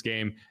for this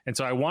game. And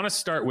so I want to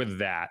start with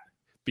that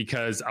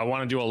because I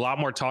want to do a lot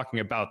more talking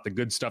about the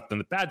good stuff than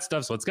the bad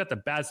stuff. So let's get the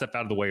bad stuff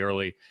out of the way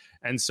early.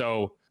 And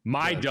so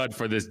my dud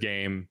for this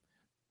game,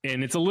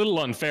 and it's a little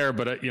unfair,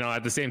 but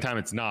at the same time,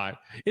 it's not,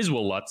 is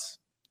Will Lutz.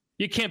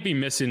 You can't be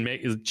missing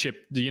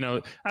chip.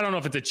 I don't know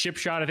if it's a chip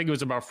shot. I think it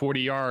was about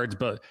 40 yards,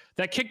 but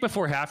that kick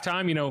before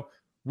halftime,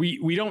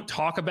 we don't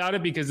talk about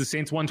it because the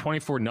Saints won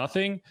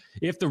 24-0.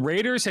 If the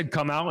Raiders had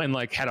come out and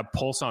had a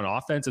pulse on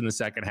offense in the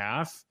second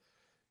half,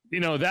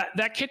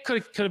 that kick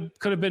could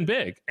have been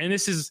big. And he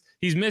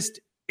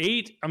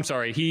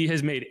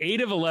has made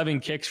 8 of 11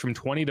 kicks from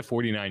 20 to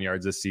 49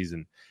 yards this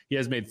season. He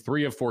has made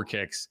 3 of 4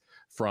 kicks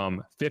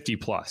from 50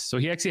 plus. So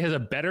he actually has a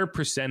better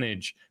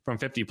percentage from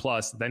 50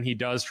 plus than he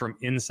does from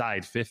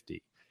inside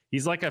 50.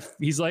 He's like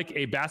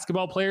a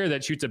basketball player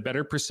that shoots a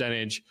better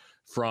percentage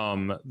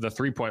from the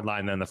 3-point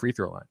line than the free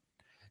throw line.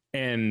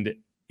 And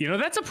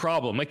that's a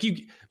problem.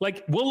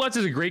 Will Lutz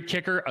is a great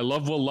kicker. I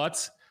love Will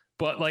Lutz,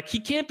 but he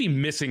can't be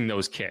missing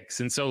those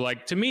kicks. And so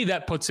to me,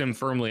 that puts him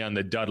firmly on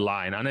the dud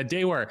line on a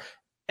day where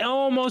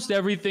almost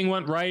everything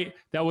went right.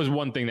 That was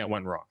one thing that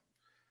went wrong.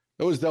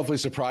 It was definitely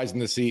surprising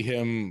to see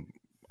him,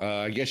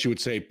 I guess you would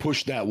say,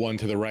 push that one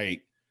to the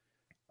right.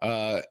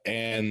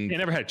 And he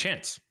never had a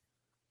chance.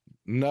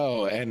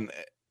 No, and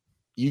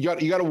you got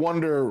to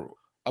wonder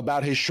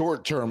about his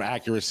short-term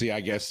accuracy,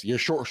 I guess, your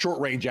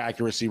short-range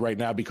accuracy right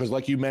now, because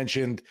like you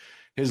mentioned,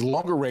 his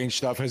longer-range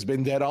stuff has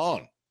been dead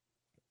on.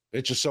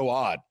 It's just so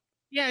odd.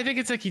 Yeah, I think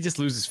it's he just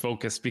loses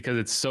focus because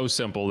it's so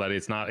simple that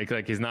it's not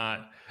he's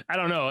not. I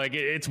don't know.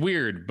 It's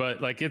weird, but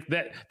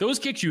those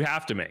kicks you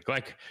have to make.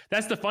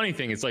 That's the funny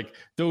thing. It's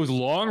those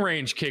long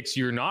range kicks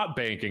you're not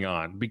banking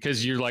on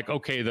because you're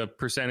okay, the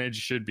percentage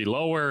should be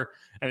lower,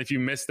 and if you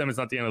miss them, it's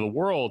not the end of the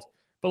world.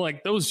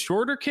 But those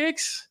shorter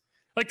kicks,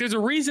 there's a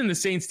reason the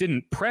Saints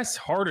didn't press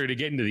harder to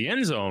get into the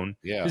end zone.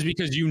 Yeah, is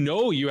because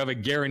you have a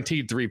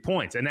guaranteed 3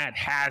 points, and that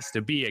has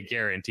to be a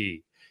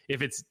guarantee.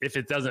 If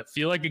it doesn't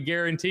feel like a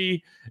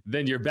guarantee,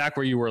 then you're back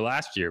where you were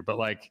last year. But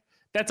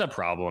that's a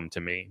problem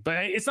to me.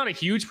 But it's not a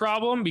huge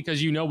problem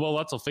because Will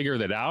Lutz will figure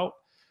that out.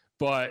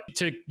 But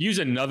to use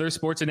another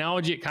sports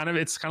analogy,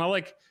 it's kind of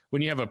like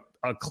when you have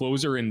a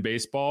closer in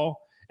baseball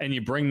and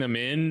you bring them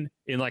in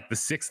the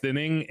 6th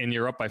inning and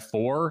you're up by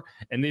 4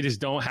 and they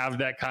just don't have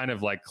that kind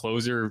of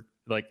closer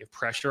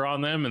pressure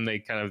on them and they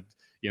kind of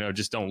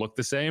just don't look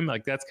the same.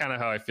 That's kind of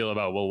how I feel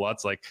about Will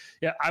Lutz.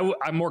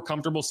 I'm more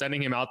comfortable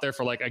sending him out there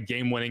for a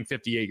game-winning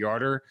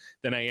 58-yarder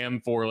than I am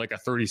for a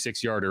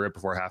 36-yarder right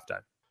before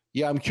halftime.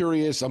 Yeah, I'm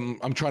curious.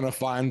 I'm trying to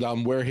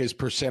find where his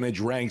percentage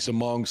ranks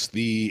amongst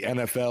the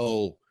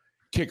NFL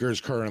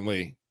kickers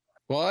currently.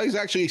 Well, he's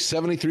actually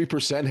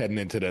 73% heading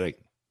into today.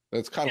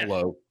 That's kind of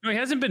low. No, he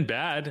hasn't been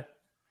bad,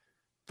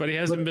 but he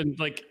hasn't been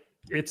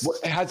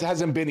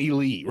hasn't been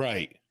elite,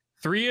 right?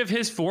 3 of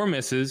his 4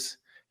 misses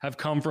have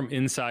come from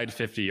inside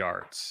 50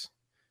 yards.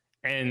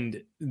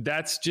 And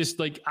that's just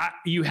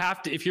you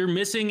have to, if you're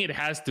missing, it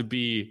has to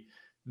be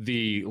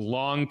the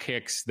long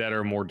kicks that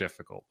are more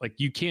difficult.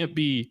 You can't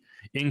be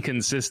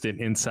inconsistent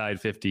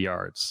inside 50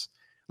 yards.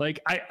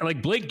 Blake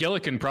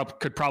Gillikin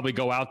could probably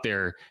go out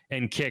there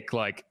and kick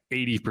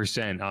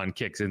 80% on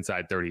kicks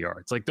inside 30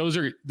 yards. Those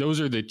are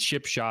the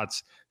chip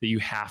shots that you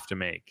have to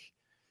make.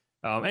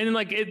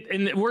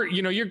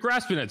 You're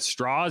grasping at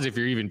straws if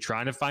you're even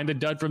trying to find a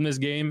dud from this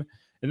game.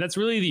 And that's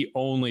really the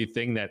only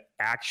thing that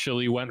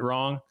actually went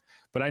wrong.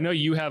 But I know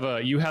you have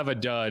a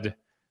dud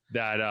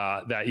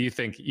that you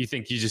think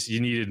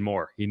you needed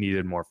more. You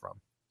needed more from.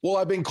 Well,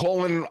 I've been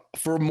calling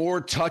for more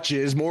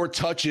touches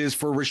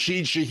for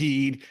Rashid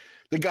Shaheed.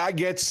 The guy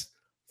gets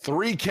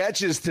 3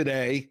 catches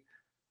today,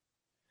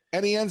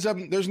 and he ends up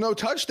there's no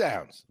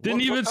touchdowns.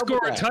 Didn't even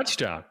score a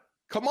touchdown.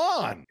 Come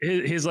on.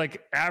 His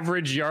like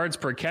average yards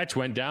per catch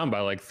went down by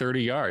like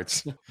 30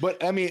 yards.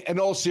 But I mean, in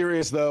all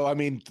serious though, I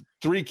mean,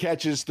 3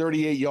 catches,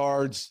 38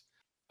 yards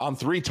on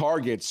 3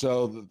 targets.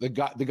 So the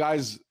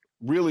guy's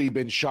really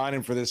been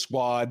shining for this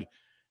squad.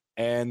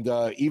 And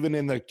even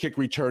in the kick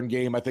return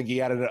game, I think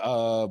he added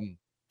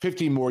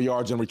 15 more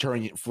yards in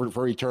return for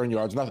return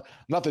yards.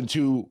 Nothing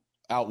too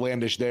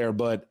outlandish there,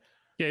 but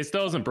yeah, he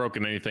still hasn't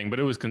broken anything, but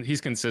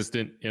he's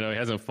consistent. You know, he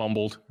hasn't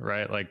fumbled,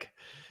 right? Like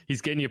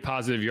he's getting you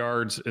positive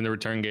yards in the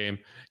return game.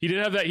 He did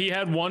have that. He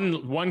had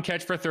one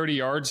catch for 30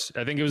 yards.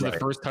 I think it was the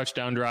first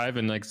touchdown drive.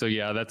 And like, so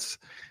yeah, that's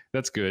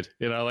good.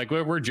 You know, like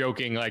we're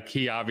joking, like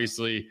he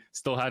obviously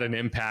still had an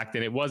impact,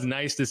 and it was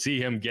nice to see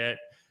him get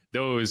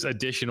those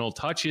additional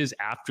touches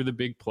after the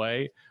big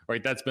play,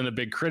 right? That's been the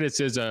big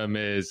criticism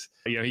is,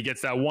 you know, he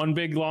gets that one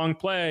big long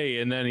play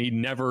and then he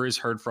never is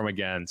heard from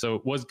again. So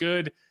it was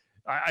good.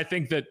 I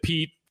think that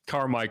Pete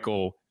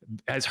Carmichael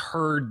has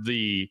heard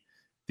the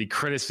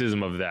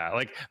criticism of that.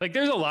 Like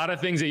there's a lot of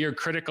things that you're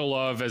critical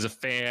of as a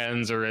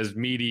fans or as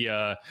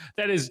media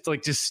that is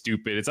like just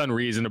stupid. It's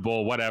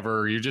unreasonable,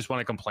 whatever. You just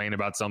want to complain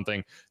about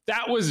something.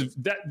 That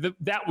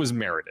was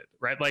merited,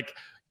 right? Like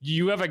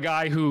you have a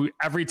guy who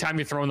every time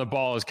you throw in the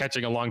ball is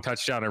catching a long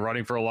touchdown and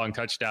running for a long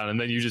touchdown, and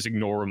then you just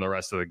ignore him the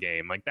rest of the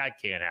game. Like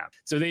that can't happen.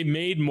 So they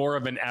made more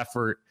of an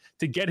effort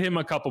to get him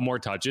a couple more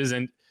touches.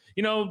 And,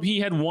 you know, he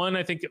had one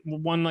like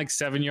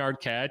 7-yard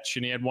catch,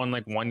 and he had one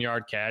like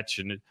 1-yard catch,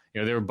 and, you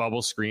know, there were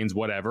bubble screens,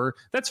 whatever.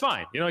 That's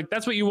fine. You know, like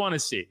that's what you want to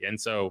see. And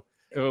so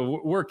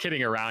we're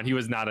kidding around. He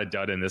was not a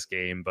dud in this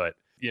game, but,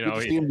 you know,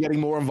 see him getting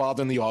more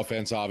involved in the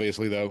offense,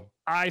 obviously, though.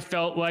 I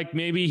felt like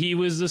maybe he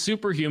was the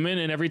superhuman,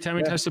 and every time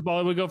he touched the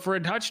ball, it would go for a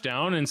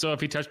touchdown. And so if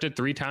he touched it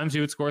 3 times,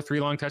 he would score 3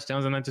 long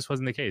touchdowns, and that just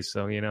wasn't the case.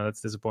 So, you know,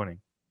 that's disappointing.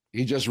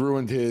 He just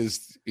ruined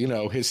his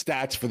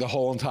stats for the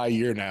whole entire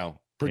year now.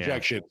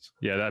 Projections.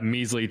 Yeah, that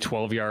measly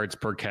 12 yards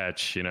per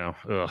catch, you know.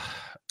 Ugh.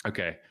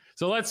 Okay.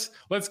 So let's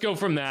go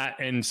from that.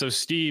 And so,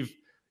 Steve,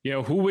 you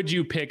know, who would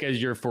you pick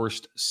as your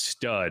first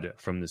stud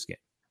from this game?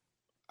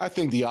 I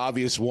think the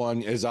obvious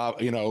one is,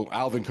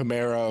 Alvin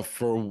Kamara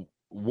for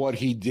what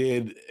he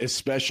did,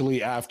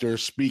 especially after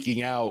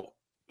speaking out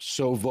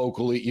so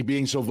vocally,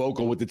 being so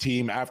vocal with the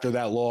team after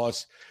that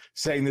loss,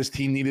 saying this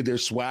team needed their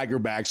swagger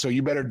back. So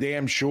you better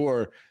damn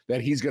sure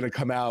that he's going to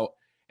come out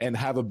and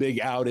have a big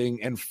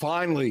outing. And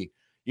finally,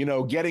 you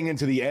know, getting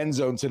into the end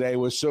zone today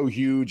was so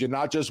huge, and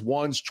not just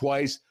once,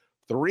 twice,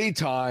 3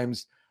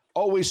 times.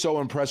 Always so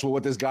impressed with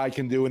what this guy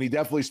can do. And he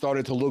definitely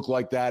started to look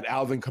like that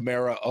Alvin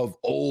Kamara of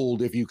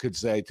old, if you could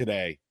say,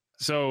 today.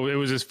 So it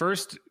was his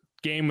first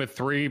game with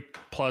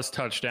 3+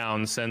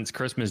 touchdowns since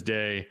Christmas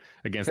Day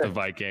against the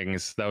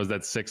Vikings. That was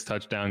that 6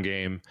 touchdown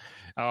game.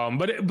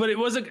 But it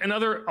was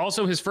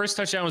also his first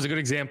touchdown was a good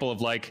example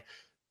of, like,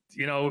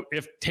 you know,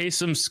 if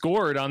Taysom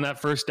scored on that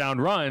first down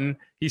run,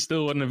 he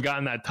still wouldn't have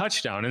gotten that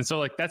touchdown. And so,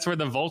 like, that's where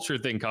the vulture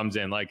thing comes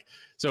in. Like,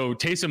 so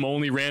Taysom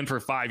only ran for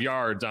 5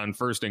 yards on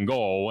 1st and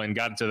goal and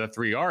got to the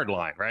 3-yard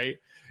line, right?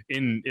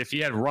 If he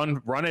had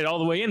run it all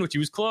the way in, which he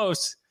was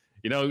close,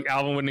 you know,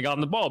 Alvin wouldn't have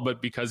gotten the ball.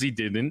 But because he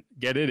didn't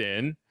get it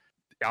in,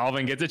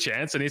 Alvin gets a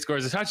chance and he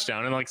scores a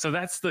touchdown. And, like, so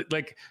that's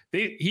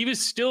he was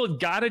still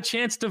got a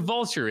chance to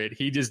vulture it.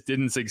 He just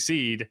didn't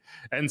succeed.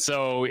 And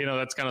so, you know,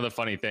 that's kind of the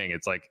funny thing.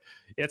 It's like,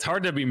 it's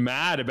hard to be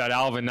mad about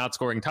Alvin not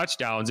scoring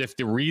touchdowns if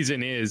the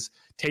reason is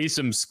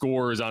Taysom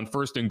scores on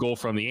 1st and goal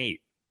from the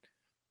 8.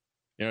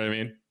 You know what I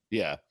mean?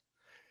 Yeah.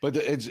 But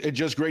it's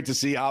just great to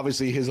see,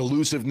 obviously, his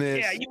elusiveness.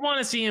 Yeah, you want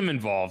to see him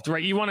involved,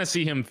 right? You want to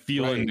see him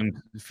feeling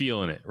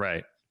it,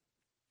 right?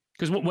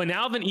 Because when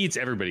Alvin eats,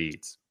 everybody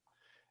eats.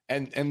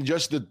 And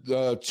just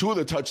the 2 of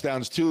the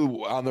touchdowns,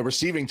 too, on the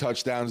receiving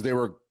touchdowns, they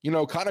were, you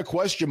know, kind of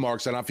question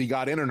marks on if he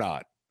got in or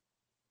not.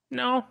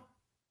 No.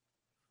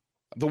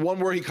 The one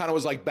where he kind of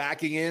was like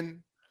backing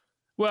in.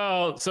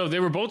 Well, so they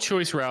were both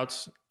choice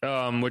routes,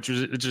 which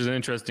is an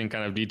interesting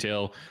kind of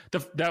detail.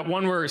 That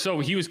one where, so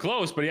he was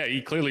close, but yeah, he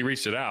clearly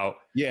reached it out,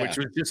 which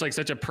was just like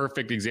such a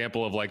perfect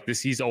example of like this.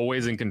 He's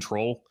always in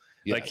control.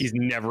 Yes. Like he's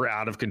never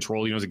out of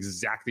control. He knows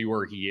exactly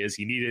where he is.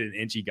 He needed an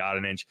inch. He got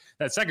an inch.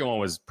 That second one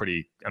was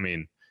pretty, I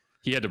mean,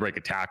 he had to break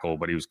a tackle,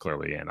 but he was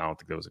clearly in. I don't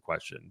think there was a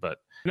question, but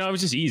no, it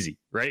was just easy,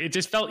 right? It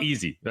just felt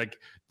easy. Like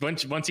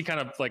once he kind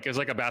of like, it's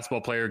like a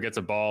basketball player gets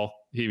a ball,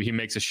 he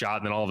makes a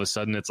shot, and then all of a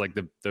sudden it's like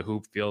the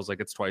hoop feels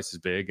like it's twice as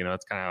big. You know,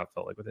 that's kind of how it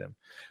felt like with him.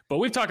 But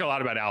we've talked a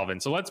lot about Alvin,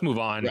 so let's move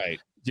on. Right.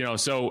 You know,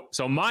 so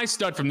my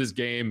stud from this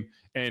game,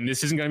 and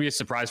this isn't going to be a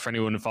surprise for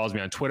anyone who follows me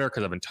on Twitter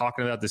because I've been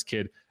talking about this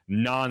kid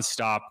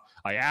nonstop.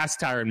 I asked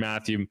Tyrann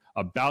Mathieu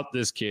about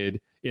this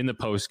kid in the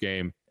post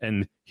game,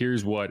 and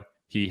here's what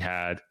he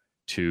had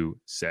to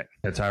say.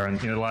 Yeah,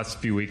 Tyrann, you know, the last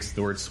few weeks,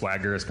 the word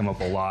swagger has come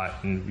up a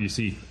lot, and you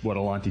see what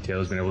Alontae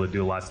Taylor's been able to do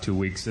the last 2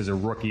 weeks as a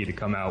rookie to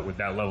come out with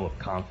that level of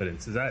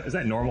confidence. Is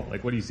that normal?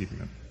 Like, what do you see from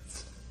him?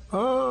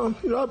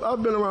 You know,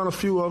 I've been around a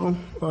few of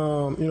them.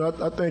 You know,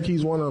 I think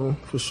he's one of them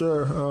for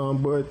sure.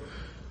 But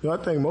you know, I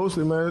think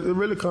mostly, man, it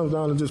really comes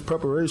down to just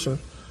preparation.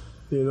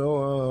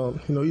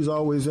 He's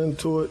always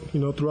into it,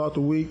 throughout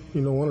the week.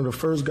 One of the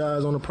first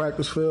guys on the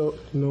practice field.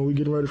 We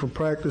getting ready for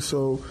practice.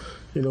 So,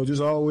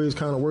 just always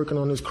kind of working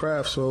on his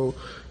craft. So,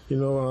 I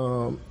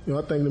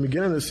think in the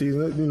beginning of the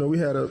season, we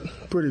had a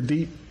pretty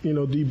deep,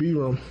 DB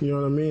room. You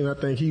know what I mean? I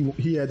think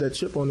he had that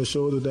chip on his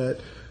shoulder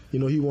that,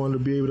 he wanted to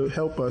be able to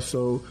help us.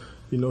 So,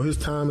 his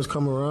time has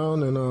come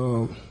around,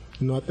 and,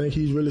 I think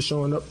he's really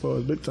showing up for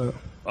us big time.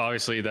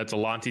 Obviously, that's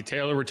Alontae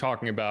Taylor we're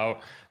talking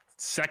about.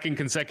 Second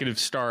consecutive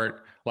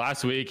start.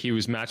 Last week, he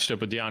was matched up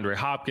with DeAndre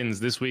Hopkins.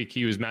 This week,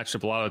 he was matched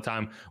up a lot of the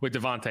time with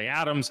Davante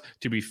Adams.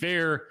 To be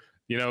fair,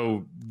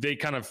 they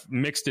kind of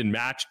mixed and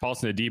matched.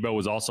 Paulson Adebo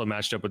was also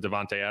matched up with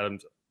Davante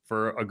Adams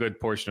for a good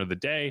portion of the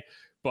day.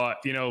 But,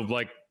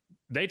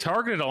 they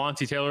targeted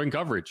Alontae Taylor in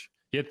coverage.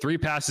 He had 3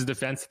 passes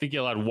defense. I think he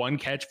allowed 1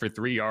 catch for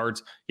 3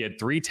 yards. He had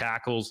 3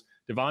 tackles.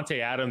 Davante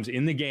Adams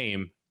in the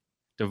game.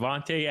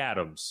 Davante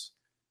Adams.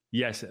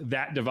 Yes,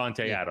 that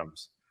Davante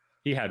Adams.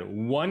 He had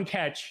 1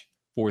 catch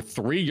for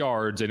 3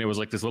 yards, and it was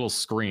like this little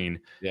screen.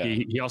 Yeah.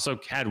 He also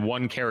had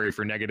 1 carry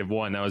for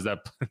 -1. That was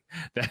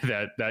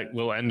that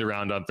little end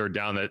around on 3rd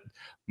down that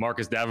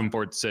Marcus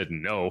Davenport said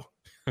no.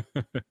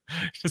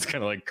 Just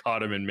kind of like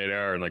caught him in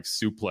midair and like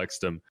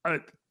suplexed him.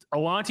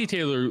 Alontae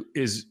Taylor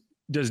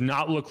does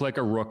not look like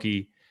a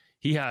rookie.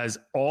 He has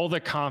all the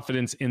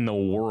confidence in the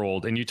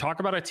world. And you talk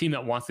about a team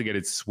that wants to get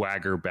its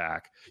swagger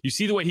back. You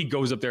see the way he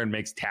goes up there and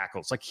makes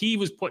tackles. Like he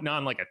was putting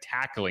on like a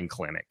tackling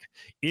clinic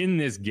in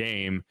this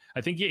game.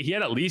 I think he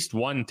had at least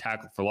 1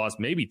 tackle for loss,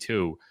 maybe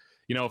 2.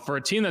 For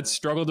a team that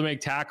struggled to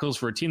make tackles,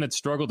 for a team that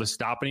struggled to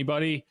stop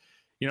anybody,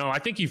 I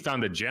think you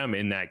found a gem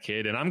in that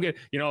kid. And I'm going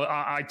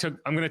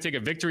to take a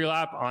victory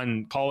lap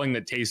on calling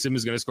that Taysom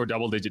is going to score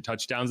double-digit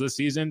touchdowns this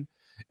season.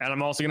 And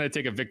I'm also going to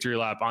take a victory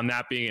lap on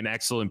that being an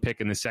excellent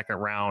pick in the 2nd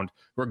round,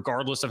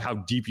 regardless of how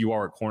deep you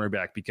are at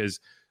cornerback,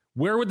 because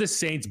where would the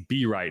Saints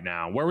be right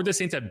now? Where would the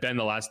Saints have been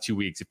the last 2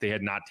 weeks if they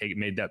had not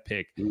made that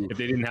pick, if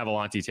they didn't have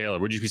Alontae Taylor?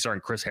 Would you be starting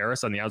Chris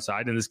Harris on the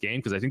outside in this game?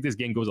 Because I think this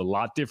game goes a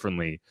lot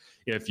differently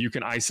if you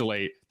can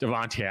isolate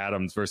Davante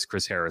Adams versus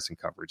Chris Harris in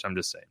coverage. I'm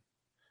just saying.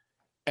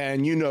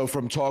 And,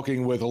 from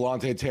talking with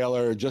Alontae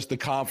Taylor, just the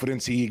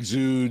confidence he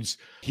exudes,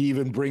 he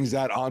even brings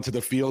that onto the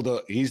field.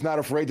 He's not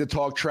afraid to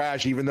talk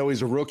trash, even though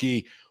he's a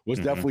rookie, was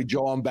definitely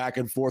jawing back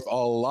and forth a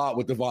lot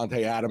with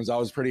Davante Adams. I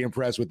was pretty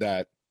impressed with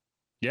that.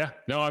 Yeah,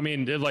 no, I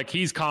mean,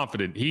 he's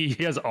confident. He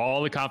has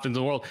all the confidence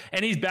in the world,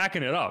 and he's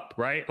backing it up,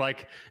 right?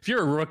 Like, if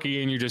you're a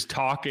rookie and you're just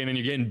talking and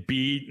you're getting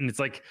beat, and it's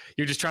like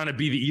you're just trying to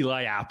be the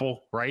Eli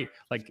Apple, right?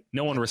 Like,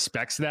 no one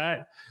respects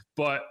that.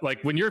 But,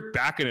 like, when you're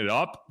backing it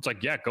up, it's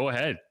like, yeah, go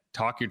ahead.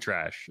 Talk your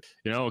trash,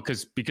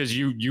 because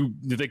you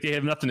like they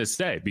have nothing to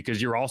say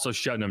because you're also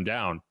shutting them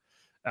down.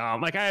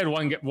 Like I had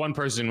one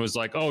person was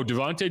like, "Oh,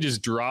 Davante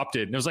just dropped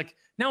it," and I was like,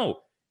 "No,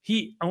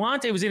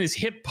 Alontae was in his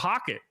hip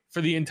pocket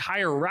for the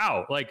entire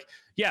route." Like,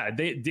 yeah,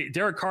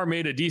 Derek Carr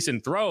made a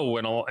decent throw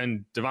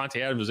and Davante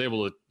Adams was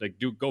able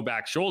to go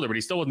back shoulder, but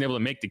he still wasn't able to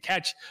make the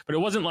catch. But it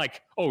wasn't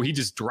like, oh, he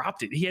just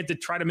dropped it. He had to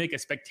try to make a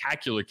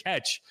spectacular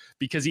catch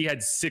because he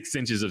had 6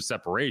 inches of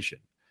separation.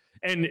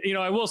 And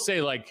I will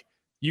say like.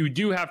 You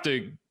do have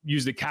to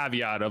use the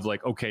caveat of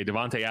like, okay,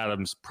 Davante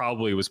Adams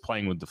probably was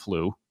playing with the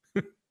flu.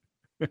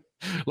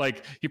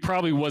 Like he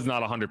probably was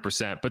not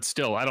 100%, but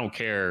still, I don't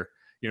care.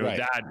 Right.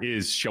 That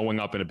is showing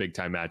up in a big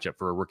time matchup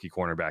for a rookie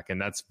cornerback. And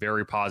that's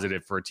very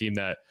positive for a team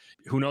that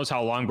who knows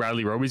how long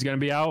Bradley Roby's going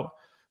to be out.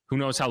 Who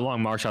knows how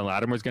long Marshawn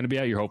Lattimore is going to be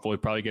out. You're hopefully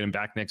probably getting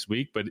back next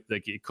week, but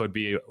like it could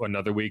be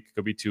another week, it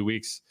could be 2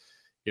 weeks.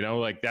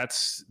 Like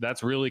that's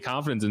really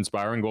confidence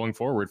inspiring going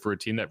forward for a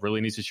team that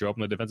really needs to show up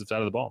on the defensive side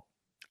of the ball.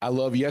 I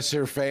love Yes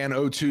Sir Fan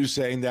 02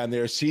 saying down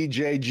there,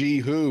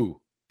 CJG who?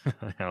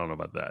 I don't know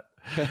about that.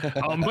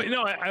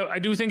 But I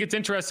do think it's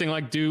interesting.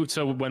 Like,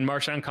 so when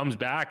Marshawn comes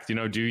back, do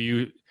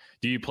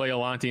you play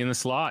Alontae in the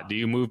slot? Do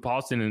you move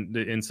Paulson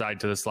inside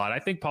to the slot? I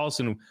think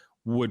Paulson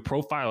would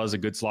profile as a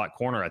good slot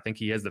corner. I think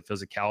he has the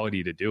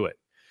physicality to do it.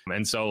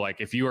 And so, like,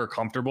 if you are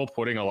comfortable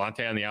putting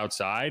Alontae on the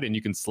outside and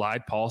you can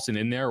slide Paulson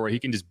in there, where he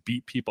can just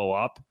beat people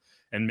up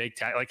and make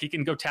like he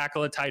can go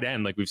tackle a tight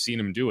end, like we've seen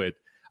him do it.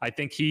 I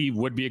think he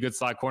would be a good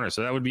slot corner.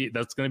 So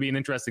that's going to be an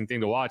interesting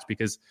thing to watch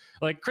because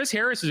like Chris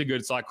Harris is a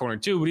good slot corner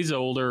too, but he's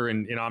older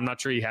and, I'm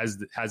not sure he has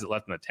it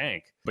left in the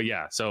tank, but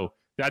yeah. So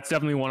that's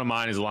definitely one of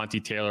mine is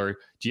Alontae Taylor.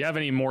 Do you have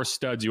any more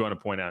studs you want to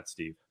point out,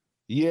 Steve?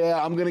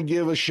 Yeah, I'm going to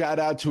give a shout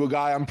out to a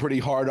guy I'm pretty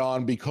hard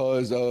on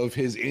because of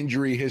his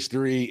injury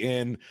history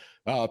in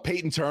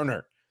Peyton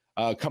Turner,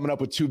 coming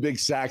up with 2 big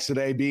sacks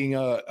today, being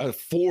a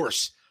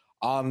force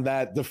on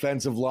that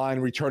defensive line,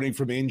 returning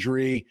from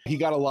injury. He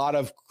got a lot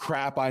of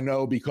crap, I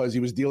know, because he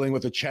was dealing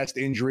with a chest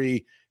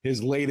injury,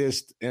 his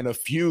latest in a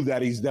few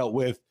that he's dealt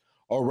with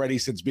already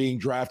since being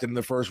drafted in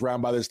the 1st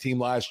round by this team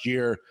last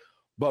year.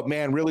 But,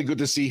 man, really good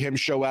to see him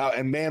show out.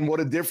 And, man,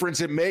 what a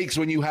difference it makes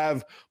when you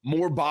have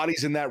more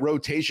bodies in that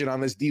rotation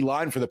on this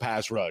D-line for the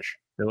pass rush.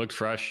 It looks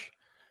fresh.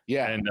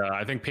 Yeah. And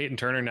I think Peyton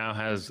Turner now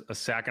has a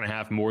sack and a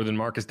half more than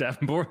Marcus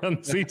Davenport on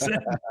the season.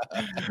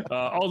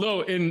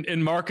 Although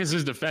in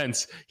Marcus's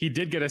defense, he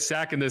did get a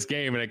sack in this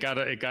game, and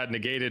it got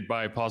negated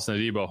by Paulson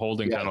Adebo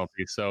holding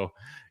penalty. So,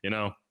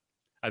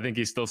 I think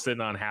he's still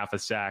sitting on half a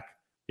sack.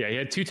 Yeah, he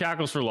had 2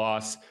 tackles for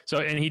loss. So,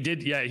 and he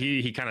did,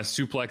 he kind of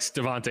suplexed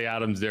Devontae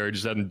Adams there,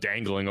 just had him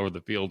dangling over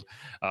the field.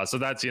 So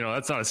that's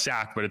not a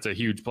sack, but it's a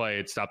huge play.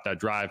 It stopped that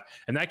drive.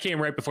 And that came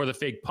right before the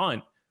fake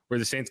punt, where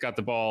the Saints got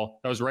the ball.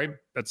 That was right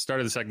at the start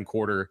of the second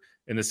quarter,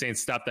 and the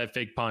Saints stopped that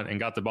fake punt and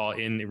got the ball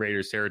in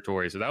Raiders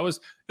territory. So that was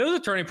a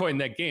turning point in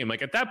that game.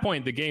 Like at that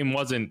point, the game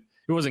wasn't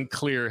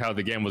clear how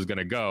the game was going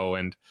to go.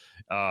 And,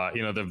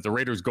 the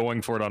Raiders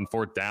going for it on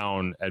 4th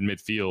down at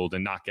midfield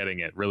and not getting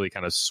it really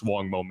kind of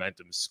swung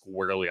momentum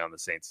squarely on the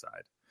Saints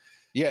side.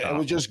 Yeah, it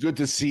was just good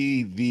to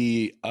see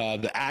the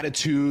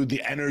attitude,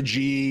 the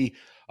energy,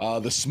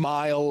 the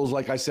smiles,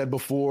 like I said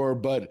before,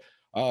 but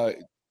a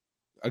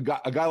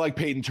guy like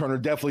Peyton Turner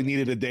definitely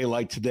needed a day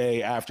like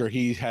today after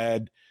he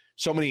had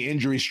so many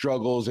injury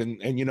struggles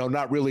and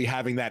not really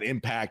having that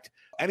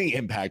any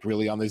impact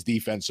really on this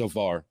defense so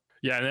far.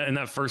 Yeah, and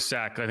that first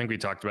sack, I think we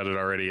talked about it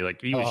already. Like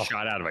he was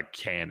shot out of a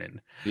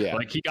cannon. Yeah,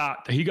 like he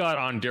got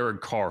on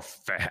Derek Carr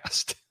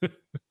fast.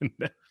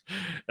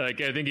 Like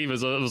I think it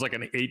was like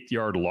an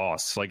 8-yard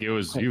loss. Like he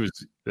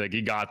like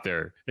he got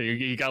there.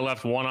 He got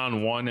left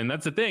 1-on-1, and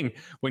that's the thing.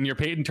 When you're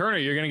Peyton Turner,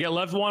 you're going to get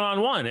left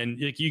 1-on-1, and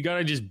you got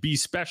to just be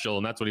special,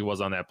 and that's what he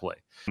was on that play.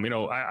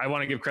 I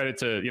want to give credit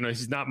to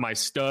he's not my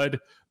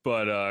stud,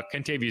 but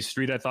Kentavious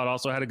Street I thought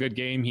also had a good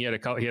game. He had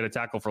a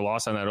tackle for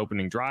loss on that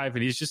opening drive,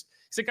 and he's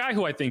a guy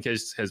who I think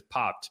has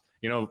popped.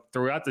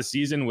 Throughout the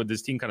season with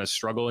this team kind of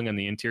struggling in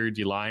the interior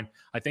D-line,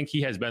 I think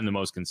he has been the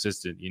most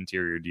consistent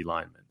interior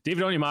D-lineman.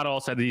 David Onyemata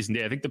also had a decent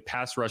day. I think the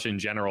pass rush in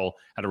general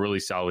had a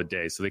really solid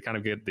day. So they kind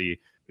of get the,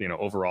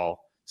 overall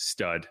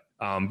stud.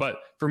 But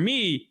for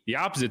me, the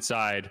opposite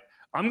side,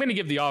 I'm going to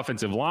give the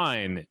offensive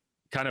line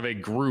kind of a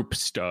group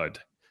stud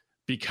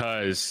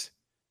because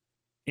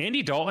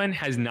Andy Dalton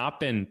has not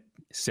been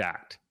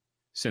sacked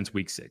since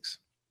week 6.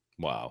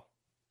 Wow.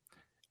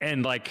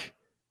 And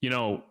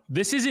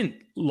this isn't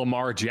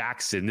Lamar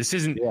Jackson. This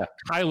isn't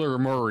Kyler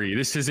Murray.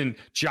 This isn't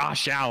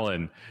Josh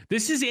Allen.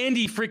 This is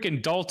Andy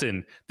freaking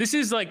Dalton. This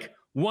is like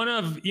one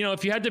of,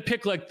 if you had to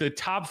pick like the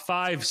top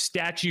 5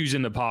 statues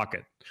in the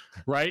pocket,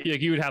 right?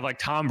 Like you would have like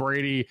Tom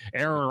Brady,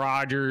 Aaron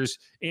Rodgers,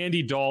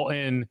 Andy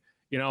Dalton,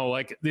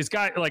 like this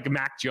guy, like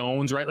Mac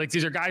Jones, right? Like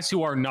these are guys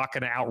who are not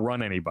going to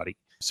outrun anybody.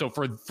 So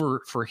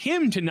for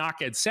him to not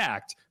get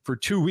sacked for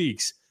 2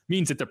 weeks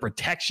means that the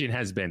protection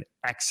has been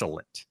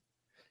excellent.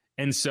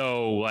 And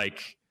so,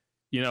 that's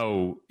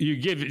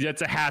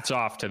a hats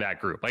off to that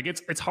group. Like,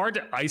 it's hard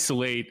to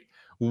isolate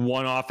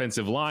one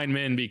offensive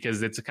lineman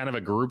because it's a kind of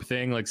a group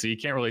thing. Like, so you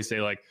can't really say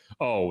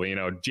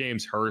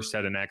James Hurst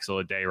had an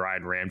excellent day.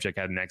 Ryan Ramczyk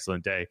had an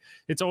excellent day.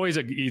 It's always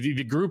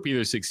the group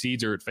either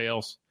succeeds or it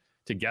fails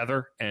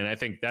together. And I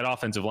think that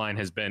offensive line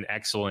has been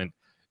excellent.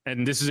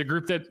 And this is a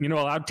group that,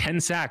 allowed 10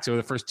 sacks over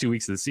the first 2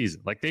 weeks of the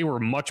season. Like, they were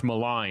much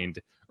maligned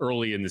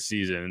early in the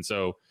season. And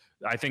so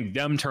I think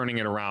them turning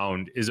it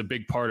around is a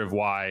big part of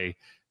why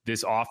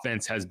this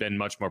offense has been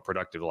much more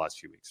productive the last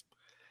few weeks.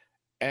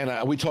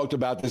 And we talked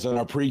about this on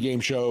our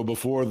pregame show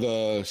before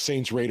the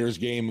Saints-Raiders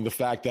game, the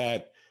fact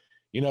that,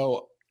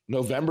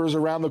 November's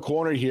around the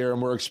corner here,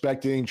 and we're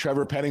expecting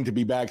Trevor Penning to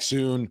be back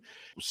soon.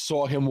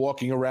 Saw him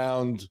walking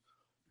around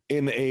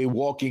in a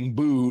walking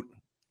boot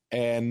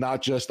and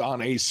not just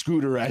on a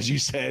scooter, as you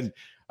said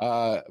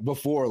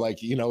before. Like,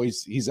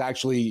 he's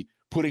actually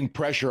putting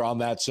pressure on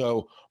that.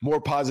 So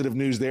more positive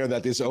news there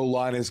that this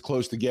O-line is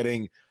close to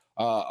getting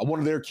one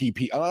of their key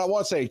pieces. I don't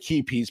want to say a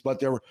key piece, but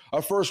they're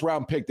a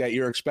first-round pick that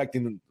you're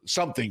expecting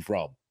something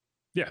from.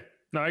 Yeah,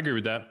 no, I agree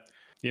with that.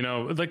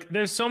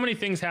 There's so many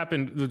things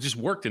happened that just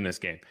worked in this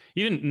game.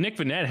 Even Nick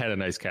Vannett had a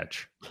nice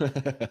catch.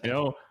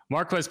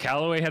 Marquez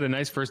Callaway had a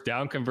nice first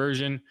down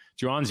conversion.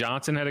 Juwan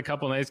Johnson had a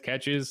couple nice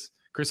catches.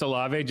 Chris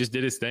Olave just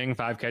did his thing,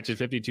 5 catches,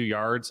 52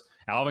 yards.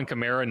 Alvin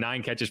Kamara,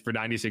 9 catches for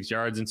 96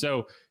 yards. And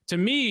so to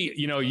me,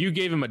 you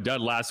gave him a dud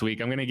last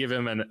week. I'm going to give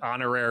him an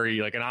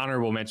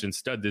honorable mention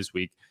stud this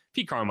week.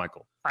 Pete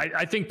Carmichael.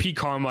 I think Pete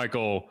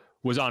Carmichael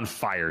was on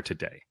fire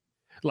today.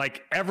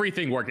 Like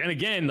everything worked. And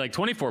again,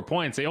 24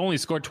 points, they only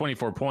scored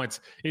 24 points.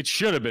 It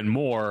should have been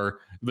more,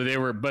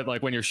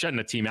 but when you're shutting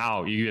a team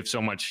out, you have so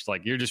much,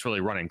 you're just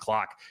really running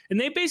clock. And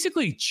they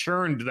basically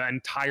churned the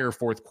entire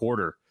fourth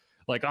quarter,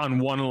 on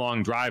one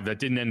long drive that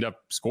didn't end up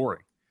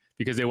scoring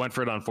because they went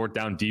for it on 4th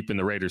down deep in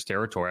the Raiders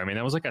territory. I mean,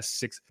 that was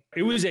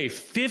it was a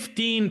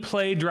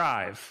 15-play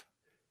drive.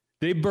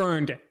 They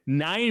burned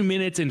 9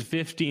 minutes and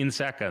 15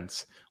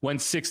 seconds,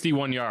 went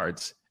 61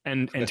 yards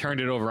and turned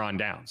it over on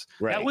downs.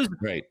 Right, that was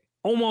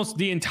almost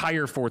the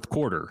entire fourth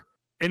quarter.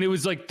 And it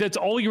was that's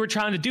all you were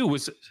trying to do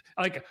was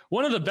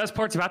one of the best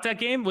parts about that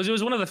game was it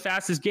was one of the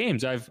fastest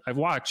games I've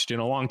watched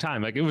in a long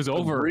time. It was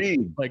over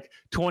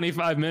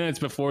 25 minutes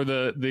before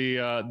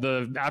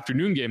the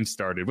afternoon game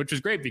started, which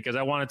was great because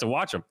I wanted to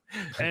watch them.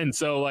 And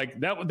so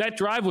that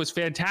drive was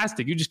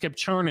fantastic. You just kept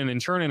churning and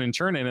churning and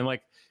churning. And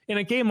in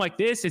a game like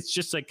this, it's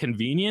just like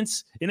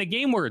convenience. In a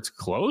game where it's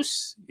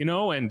close,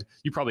 and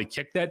you probably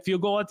kick that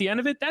field goal at the end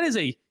of it, that is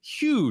a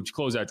huge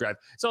closeout drive.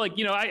 So like,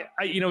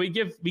 we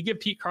give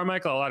Pete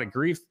Carmichael a lot of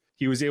grief.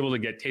 He was able to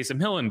get Taysom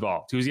Hill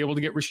involved. He was able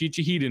to get Rashid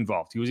Shaheed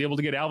involved. He was able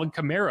to get Alvin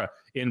Kamara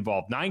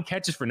involved. 9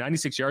 catches for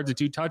 96 yards and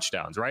 2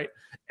 touchdowns, right?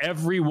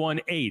 Everyone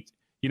ate.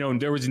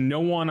 There was no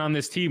one on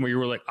this team where you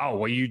were like, oh,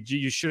 well,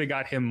 you should have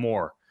got him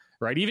more,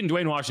 right? Even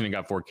Dwayne Washington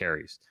got 4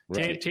 carries.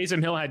 Right.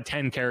 Taysom Hill had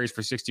 10 carries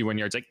for 61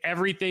 yards. Like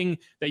everything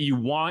that you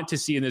want to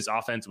see in this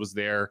offense was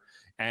there.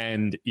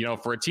 And,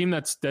 for a team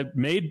that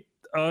made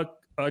a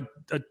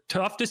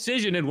tough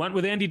decision and went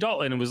with Andy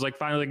Dalton and was like,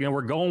 finally,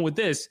 we're going with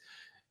this.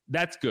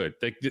 That's good.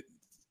 Like,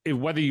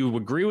 whether you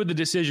agree with the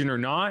decision or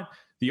not,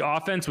 the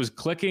offense was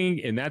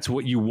clicking, and that's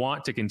what you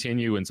want to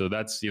continue. And so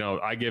that's,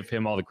 I give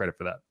him all the credit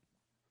for that.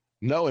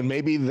 No, and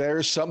maybe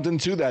there's something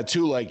to that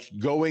too. Like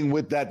going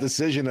with that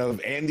decision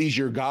of Andy's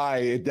your guy,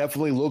 it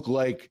definitely looked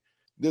like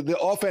the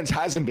offense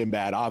hasn't been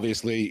bad.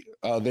 Obviously,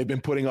 they've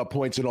been putting up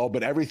points and all,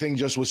 but everything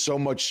just was so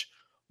much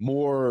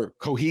more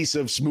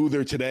cohesive,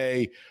 smoother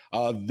today.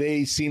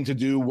 They seem to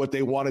do what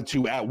they wanted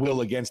to at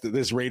will against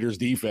this Raiders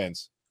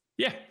defense.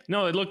 Yeah,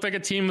 no, it looked like a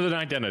team with an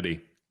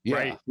identity,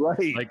 right?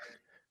 Right. Like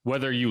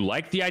whether you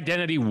like the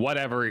identity,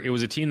 whatever, it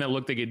was a team that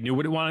looked like it knew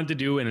what it wanted to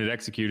do and it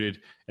executed,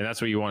 and that's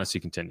what you want to see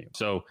continue.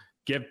 So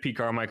give Pete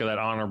Carmichael that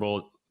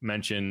honorable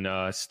mention,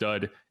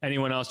 stud.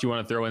 Anyone else you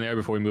want to throw in there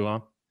before we move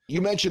on?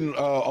 You mentioned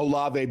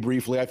Olave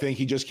briefly. I think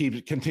he just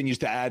continues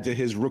to add to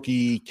his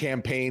rookie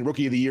of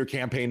the year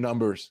campaign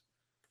numbers.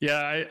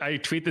 Yeah, I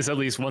tweet this at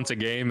least once a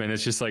game, and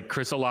it's just like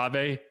Chris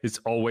Olave is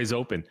always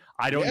open.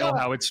 I don't know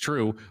how it's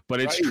true, but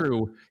it's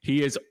true.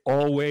 He is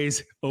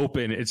always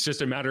open. It's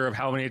just a matter of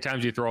how many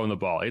times you throw him the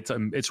ball.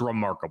 It's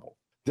remarkable.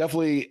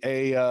 Definitely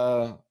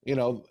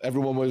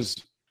everyone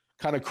was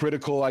kind of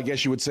critical, I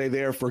guess you would say,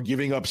 there for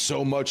giving up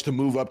so much to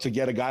move up to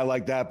get a guy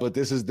like that. But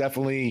this is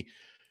definitely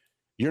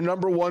your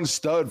number one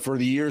stud for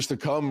the years to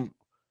come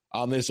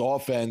on this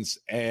offense,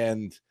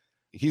 and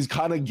he's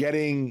kind of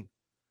getting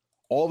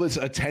all this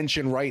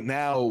attention right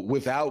now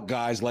without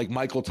guys like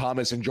Michael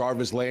Thomas and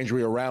Jarvis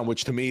Landry around,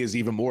 which to me is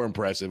even more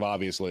impressive,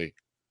 obviously.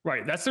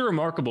 Right. That's the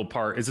remarkable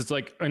part is it's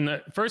like in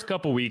the first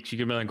couple of weeks, you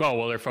can be like, oh,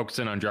 well, they're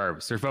focusing on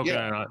Jarvis. They're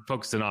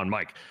focusing on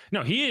Mike.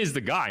 No, he is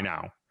the guy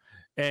now.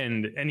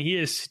 And he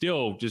is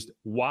still just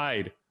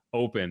wide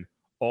open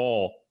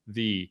all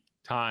the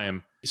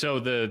time. So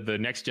the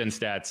next gen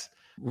stats,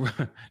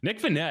 Nick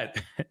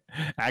Vannett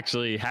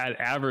actually had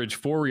average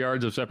 4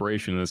 yards of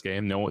separation in this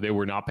game. No, they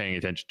were not paying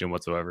attention to him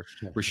whatsoever.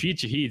 Rashid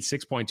Shaheed,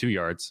 6.2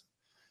 yards.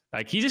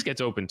 Like he just gets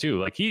open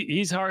too. Like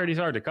he's hard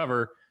to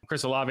cover.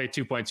 Chris Olave,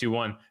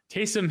 2.21.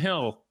 Taysom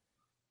Hill,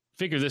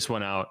 figure this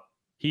one out.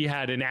 He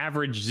had an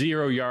average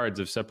 0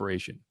 yards of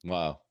separation.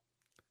 Wow.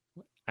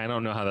 I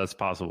don't know how that's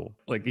possible.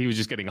 Like he was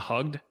just getting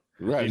hugged.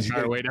 Right. The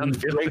entire way down the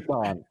field.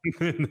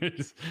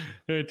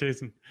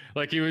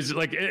 Like he was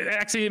like,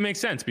 it makes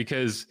sense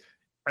because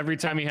every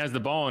time he has the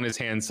ball in his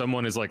hand,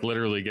 someone is like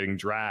literally getting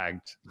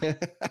dragged. Chris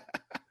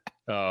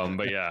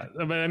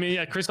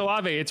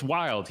Olave, it's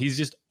wild. He's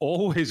just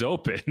always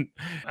open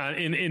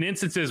in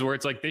instances where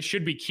it's like they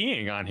should be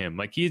keying on him.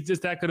 Like he's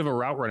just that good of a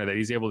route runner that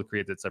he's able to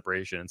create that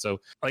separation. And so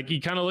like you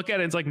kind of look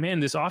at it, it's like, man,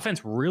 this offense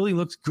really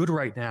looks good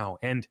right now.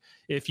 And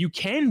if you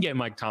can get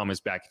Mike Thomas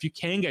back, if you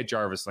can get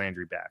Jarvis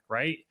Landry back,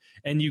 right?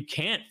 And you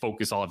can't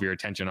focus all of your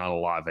attention on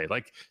Olave,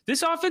 like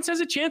this offense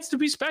has a chance to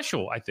be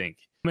special, I think.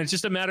 I mean, it's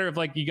just a matter of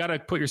like, you got to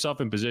put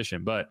yourself in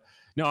position. But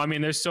no, I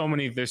mean, there's so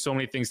many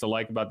things to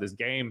like about this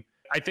game.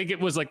 I think it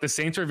was like the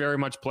Saints are very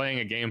much playing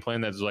a game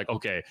plan that's like,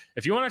 okay,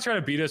 if you want to try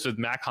to beat us with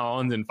Mac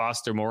Hollins and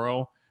Foster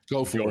Moreau,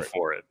 go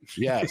for it.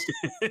 Yes.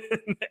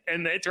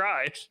 And they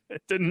tried.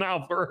 It didn't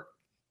work.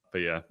 But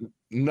yeah.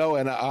 No,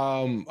 and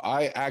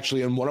I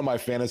actually, in one of my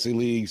fantasy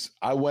leagues,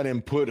 I went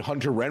and put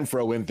Hunter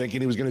Renfrow in thinking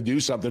he was going to do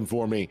something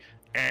for me.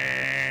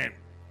 And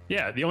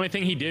yeah, the only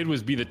thing he did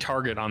was be the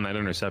target on that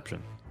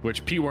interception,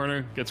 which Pete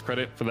Werner gets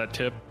credit for that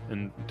tip,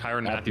 and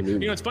Tyrann Mathieu.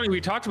 It's funny,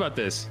 we talked about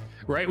this,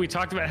 right? We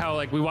talked about how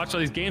like we watched all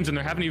these games and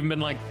there haven't even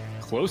been like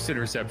close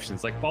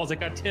interceptions, like balls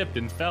that got tipped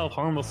and fell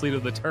harmlessly to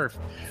the turf.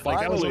 Like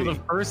that was one of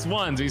the first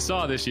ones we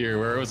saw this year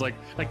where it was like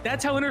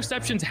that's how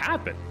interceptions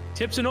happen.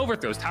 Tips and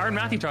overthrows. Tyrann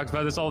Mathieu talks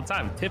about this all the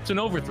time. Tips and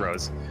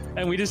overthrows.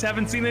 And we just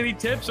haven't seen any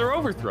tips or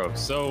overthrows.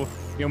 So,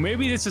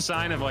 maybe it's a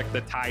sign of like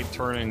the tide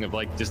turning of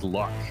like just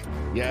luck.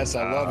 Yes,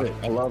 I love it.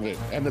 I love it.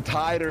 And the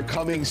Tide are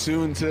coming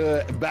soon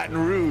to Baton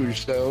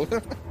Rouge. So,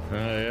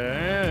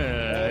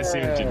 I see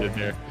what you did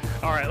there.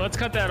 All right, let's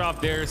cut that off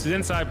there. This is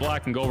Inside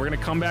Black and Gold. We're going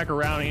to come back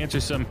around and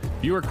answer some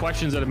viewer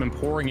questions that have been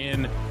pouring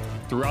in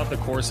throughout the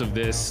course of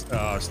this.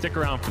 Stick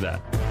around for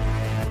that.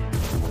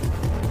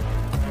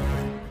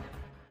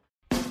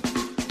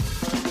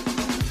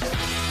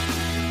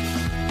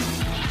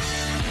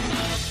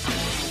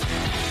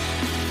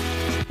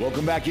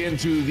 Welcome back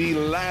into the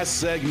last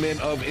segment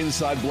of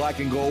Inside Black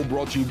and Gold,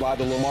 brought to you by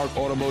the Lamarque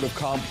Automotive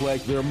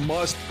Complex. There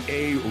must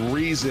a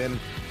reason.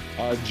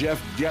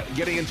 Jeff,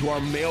 getting into our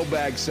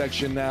mailbag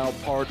section now,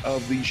 part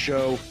of the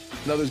show.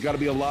 I know there's got to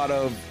be a lot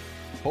of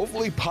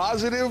hopefully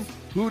positive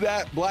Who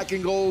Dat Black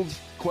and Gold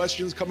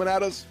questions coming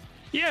at us.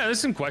 Yeah, there's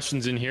some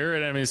questions in here.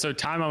 And I mean, so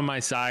time on my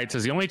side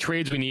says the only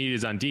trades we need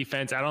is on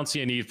defense. I don't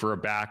see a need for a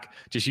back.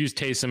 Just use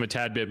Taysom a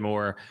tad bit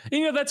more.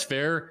 And, that's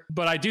fair.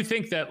 But I do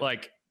think that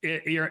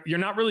you're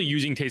not really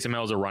using Taysom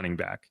Hill as a running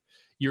back.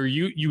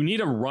 You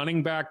need a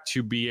running back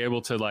to be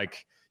able to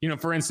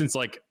for instance,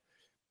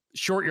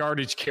 short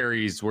yardage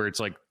carries where it's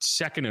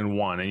 2nd and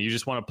 1 and you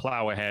just want to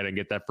plow ahead and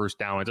get that first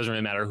down. It doesn't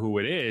really matter who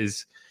it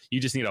is. You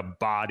just need a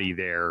body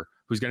there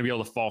who's going to be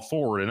able to fall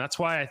forward. And that's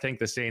why I think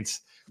the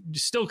Saints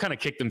still kind of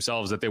kicked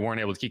themselves that they weren't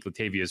able to keep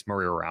Latavius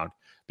Murray around,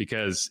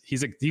 because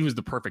he was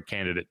the perfect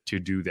candidate to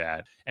do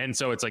that. And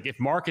so it's if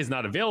Mark is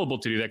not available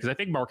to do that, because I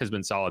think Mark has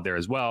been solid there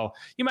as well,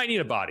 you might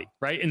need a body,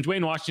 right? And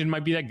Dwayne Washington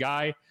might be that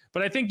guy,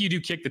 but I think you do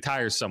kick the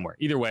tires somewhere.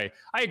 Either way,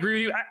 I agree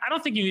with you. I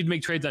don't think you need to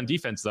make trades on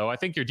defense, though. I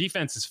think your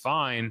defense is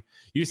fine.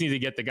 You just need to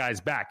get the guys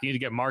back. You need to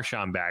get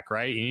Marshawn back,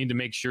 right? You need to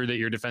make sure that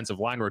your defensive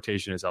line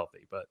rotation is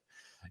healthy. But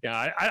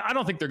yeah, I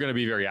don't think they're going to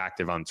be very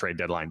active on trade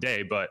deadline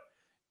day, but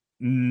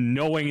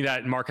knowing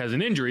that Mark has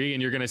an injury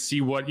and you're going to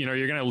see what,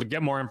 you're going to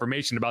get more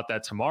information about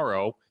that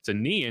tomorrow. It's a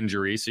knee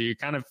injury. So you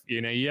kind of,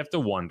 you have to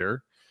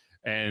wonder.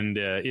 And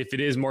if it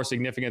is more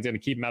significant, it's going to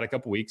keep him out a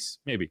couple weeks.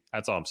 Maybe.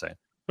 That's all I'm saying.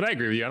 But I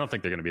agree with you. I don't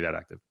think they're going to be that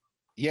active.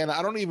 Yeah, and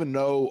I don't even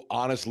know,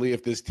 honestly,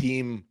 if this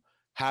team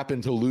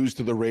happened to lose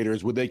to the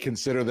Raiders, would they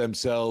consider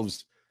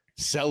themselves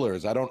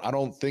sellers? I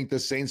don't think the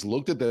Saints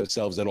looked at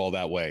themselves at all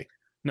that way.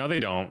 No, they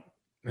don't.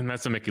 And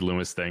that's a Mickey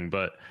Loomis thing.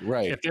 But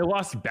right, if they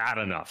lost bad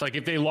enough,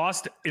 if they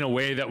lost in a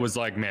way that was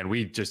man,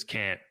 we just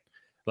can't,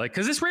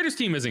 because this Raiders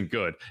team isn't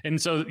good. And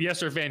so,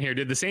 yes, our fan here,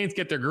 did the Saints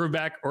get their groove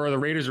back, or are the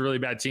Raiders a really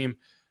bad team?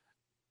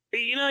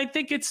 I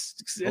think it's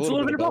a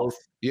little bit of both.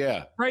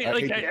 Yeah. Right.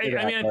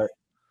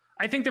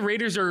 I think the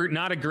Raiders are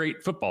not a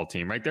great football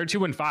team, right? They're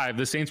 2-5.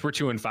 The Saints were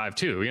 2-5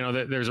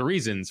 too. There's a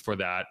reasons for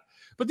that.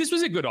 But this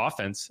was a good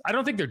offense. I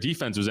don't think their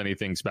defense was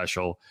anything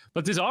special,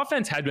 but this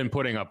offense had been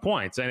putting up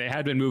points and it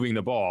had been moving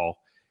the ball.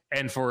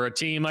 And for a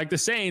team like the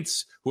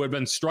Saints, who had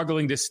been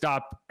struggling to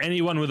stop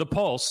anyone with a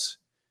pulse,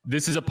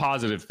 this is a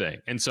positive thing.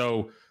 And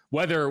so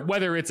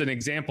whether it's an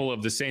example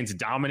of the Saints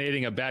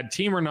dominating a bad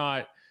team or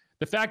not,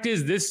 the fact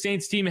is this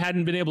Saints team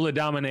hadn't been able to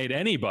dominate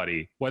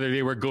anybody, whether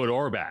they were good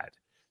or bad.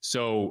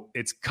 So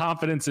it's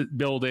confidence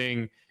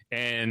building,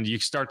 and you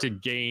start to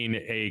gain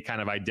a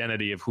kind of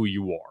identity of who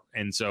you are.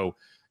 And so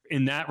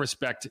in that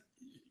respect,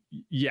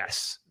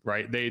 yes,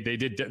 right. They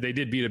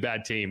did beat a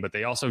bad team, but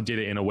they also did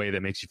it in a way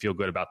that makes you feel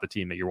good about the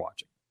team that you're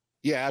watching.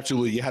 Yeah,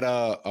 absolutely. You had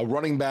a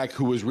running back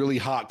who was really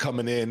hot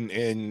coming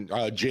in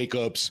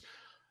Jacobs,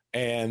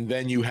 and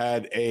then you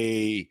had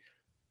a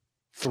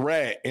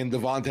threat in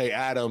Devontae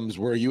Adams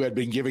where you had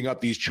been giving up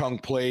these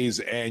chunk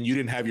plays and you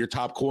didn't have your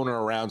top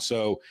corner around.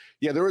 So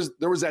yeah, there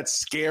was that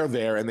scare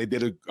there, and they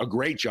did a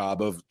great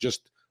job of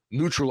just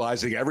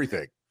neutralizing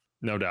everything.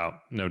 No doubt.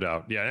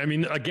 Yeah. I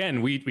mean,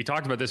 again, we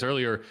talked about this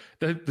earlier.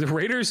 The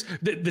Raiders,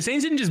 the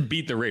Saints didn't just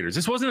beat the Raiders.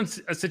 This wasn't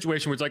a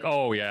situation where it's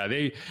oh yeah,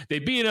 they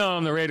beat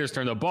them. The Raiders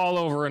turned the ball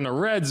over in the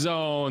red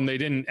zone. They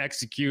didn't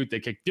execute. They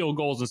kicked field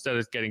goals instead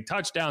of getting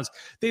touchdowns.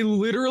 They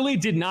literally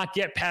did not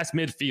get past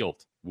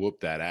midfield.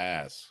 Whoop that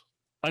ass.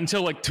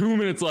 Until 2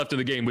 minutes left of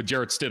the game with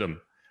Jarrett Stidham,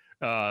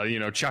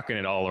 chucking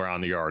it all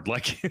around the yard.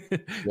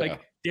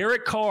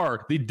 Derek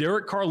Carr, the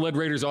Derek Carr led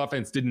Raiders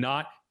offense did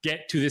not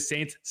get to the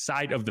Saints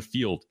side of the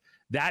field.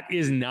 That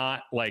is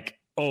not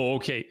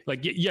okay.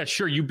 Yeah,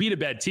 sure, you beat a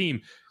bad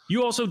team.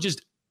 You also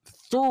just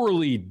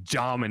thoroughly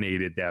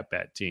dominated that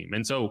bad team.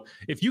 And so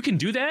if you can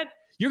do that,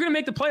 you're going to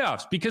make the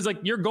playoffs, because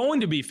you're going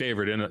to be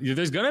favored. And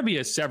there's going to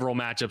be several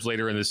matchups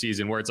later in the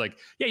season where it's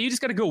yeah, you just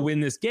got to go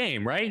win this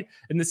game, right?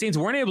 And the Saints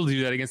weren't able to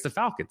do that against the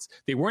Falcons.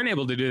 They weren't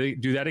able to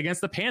do that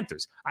against the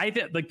Panthers. I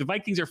think the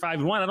Vikings are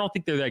 5-1. I don't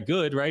think they're that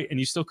good, right? And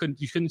you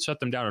couldn't shut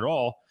them down at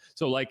all.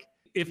 So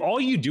if all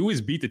you do is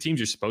beat the teams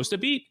you're supposed to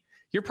beat,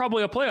 you're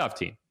probably a playoff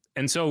team.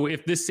 And so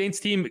if this Saints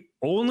team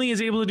only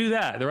is able to do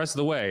that the rest of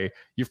the way,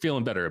 you're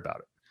feeling better about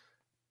it.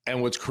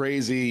 And what's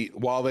crazy,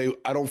 while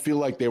I don't feel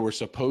like they were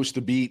supposed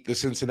to beat the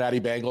Cincinnati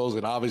Bengals,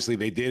 and obviously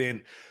they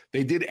didn't,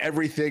 they did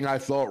everything I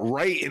thought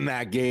right in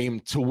that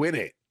game to win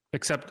it.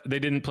 Except they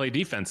didn't play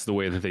defense the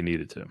way that they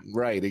needed to.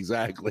 Right,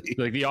 exactly.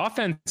 The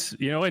offense,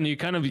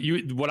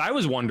 and what I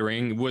was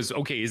wondering was,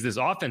 okay, is this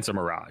offense a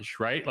mirage,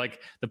 right?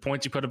 The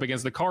points you put up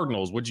against the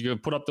Cardinals, would you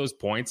have put up those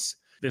points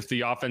if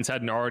the offense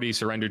hadn't already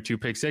surrendered 2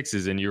 pick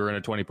sixes and you were in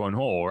a 20-point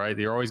hole, right?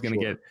 You're always going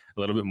to get a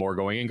little bit more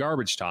going in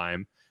garbage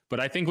time. But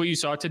I think what you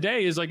saw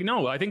today is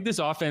no, I think this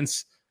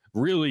offense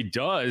really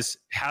does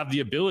have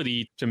the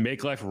ability to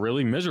make life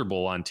really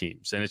miserable on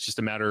teams. And it's just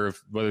a matter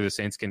of whether the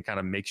Saints can kind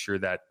of make sure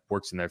that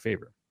works in their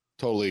favor.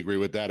 Totally agree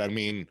with that. I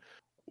mean,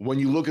 when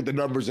you look at the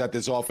numbers that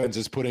this offense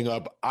is putting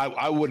up,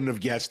 I wouldn't have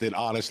guessed it,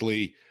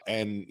 honestly.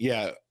 And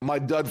yeah, my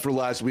dud for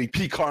last week,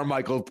 Pete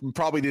Carmichael,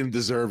 probably didn't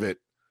deserve it.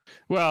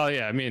 Well,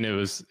 yeah, I mean, it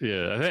was,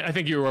 yeah, I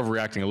think you were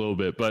overreacting a little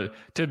bit, but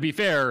to be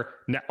fair,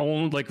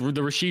 like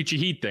the Rashid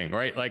Shaheed thing,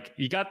 right? Like,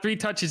 you got 3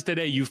 touches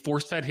today. You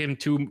force fed him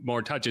 2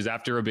 more touches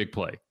after a big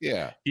play.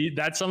 Yeah.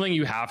 That's something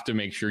you have to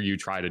make sure you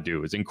try to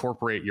do, is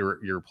incorporate your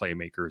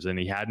playmakers. And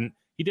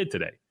he did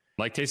today.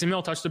 Like, Taysom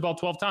Hill touched the ball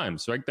 12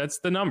 times, right? That's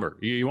the number.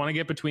 You want to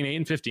get between 8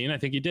 and 15. I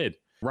think he did.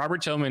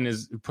 Robert Tillman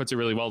puts it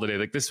really well today.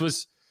 Like, this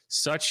was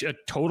such a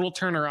total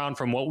turnaround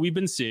from what we've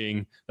been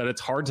seeing that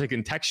it's hard to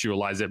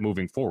contextualize it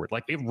moving forward.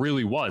 Like, it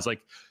really was.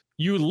 Like,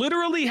 you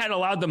literally had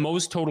allowed the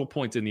most total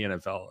points in the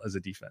NFL as a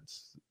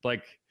defense.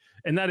 Like,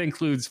 and that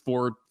includes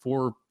four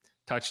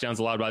touchdowns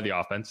allowed by the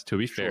offense, to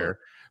be fair.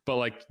 But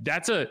like,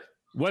 that's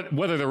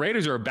whether the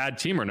Raiders are a bad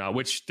team or not,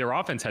 which their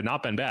offense had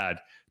not been bad,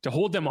 to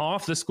hold them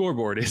off the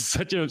scoreboard is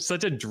such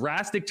a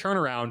drastic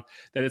turnaround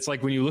that it's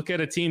like, when you look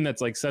at a team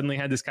that's like suddenly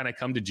had this kind of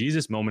come to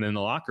Jesus moment in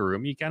the locker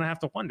room, you kind of have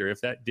to wonder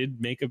if that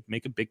did make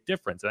a big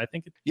difference. And I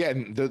think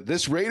and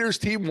this Raiders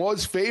team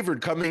was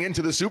favored coming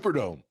into the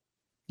Superdome.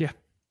 Yeah,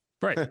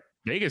 right.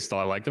 Vegas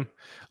thought I liked him.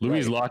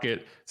 Louise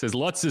Lockett says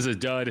Lutz is a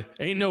dud.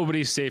 Ain't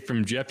nobody safe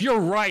from Jeff. You're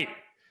right.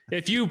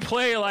 If you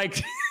play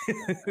like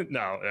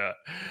no,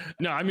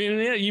 I mean,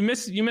 yeah, you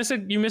miss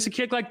a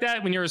kick like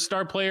that when you're a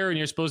star player and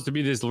you're supposed to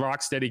be this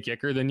rock steady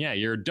kicker, then yeah,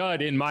 you're a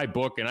dud in my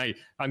book, and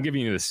I'm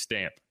giving you the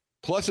stamp.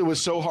 Plus, it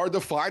was so hard to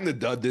find the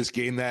dud this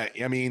game that,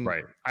 I mean,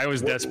 right. I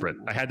was desperate.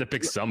 I had to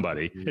pick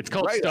somebody. It's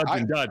called studs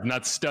and duds,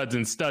 not studs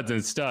and studs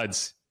and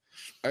studs.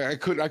 I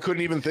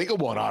couldn't even think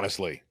of one,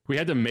 honestly. We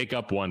had to make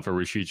up one for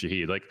Rashid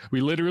Shaheed. Like,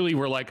 we literally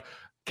were like,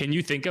 can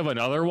you think of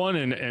another one?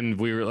 And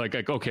we were like,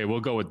 okay, we'll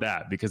go with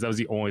that, because that was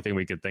the only thing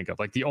we could think of.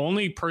 Like, the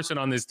only person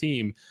on this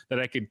team that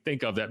I could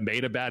think of that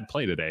made a bad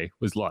play today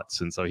was Lutz.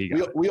 And so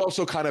we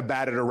also kind of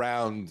batted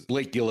around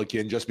Blake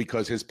Gillikin just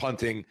because his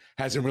punting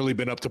hasn't really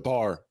been up to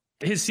par.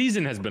 His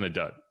season has been a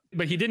dud,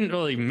 but he didn't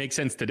really make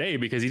sense today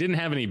because he didn't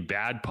have any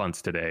bad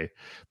punts today.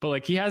 But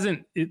like,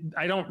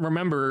 I don't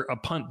remember a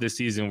punt this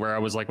season where I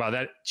was like, wow,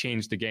 that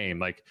changed the game.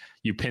 Like,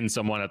 you pin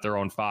someone at their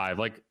own 5.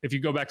 Like, if you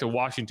go back to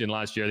Washington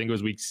last year, I think it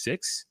was week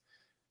 6,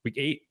 week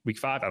 8, week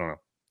 5. I don't know.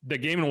 The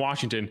game in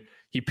Washington,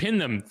 he pinned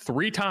them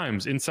 3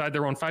 times inside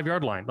their own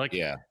 5-yard line. Like,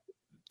 yeah,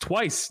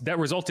 twice that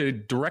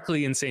resulted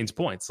directly in Saints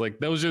points. Like,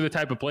 those are the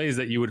type of plays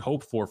that you would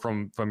hope for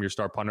from your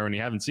star punter. And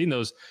you haven't seen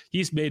those.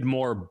 He's made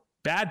more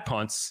bad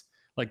punts,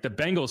 like the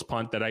Bengals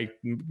punt that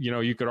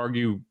you could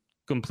argue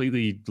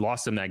completely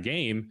lost him that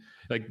game.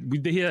 Like,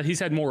 he's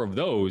had more of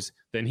those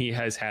than he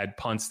has had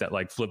punts that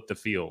like flip the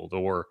field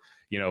or,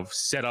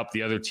 set up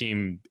the other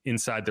team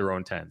inside their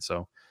own 10.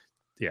 So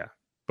yeah,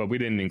 but we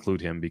didn't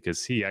include him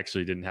because he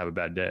actually didn't have a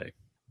bad day.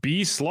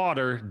 B.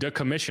 Slaughter, the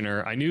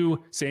commissioner. I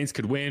knew Saints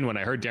could win when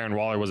I heard Darren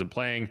Waller wasn't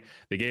playing.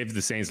 They gave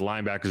the Saints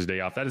linebackers a day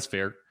off. That is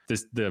fair.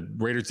 The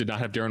Raiders did not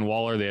have Darren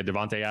Waller. They had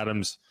Devontae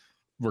Adams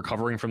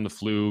recovering from the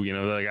flu.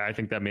 Like, I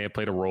think that may have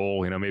played a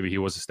role. Maybe he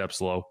was a step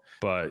slow,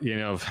 but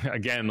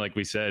again, like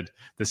we said,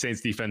 the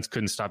Saints defense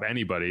couldn't stop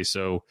anybody.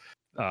 So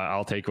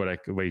I'll take what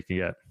you can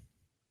get.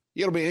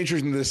 It'll be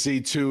interesting to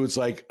see too. It's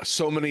like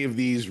so many of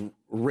these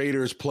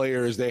Raiders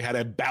players, they had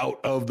a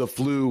bout of the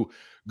flu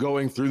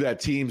going through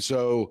that team.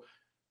 So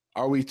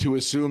are we to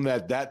assume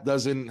that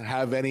doesn't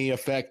have any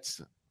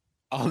effect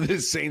on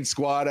this Saints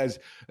squad? As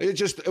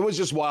it was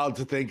just wild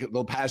to think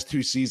the past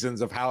 2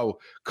 seasons of how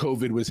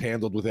COVID was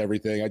handled with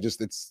everything.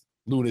 It's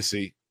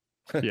lunacy.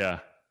 Yeah.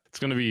 It's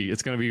gonna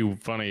be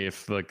funny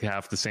if like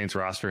half the Saints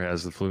roster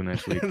has the flu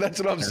next week. That's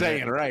what I'm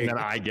saying, right? And then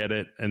I get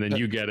it, and then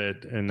you get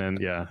it, and then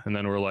and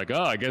then we're like,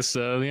 oh, I guess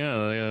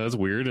that's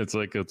weird. It's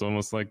like, it's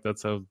almost like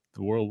that's how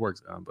the world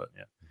works. But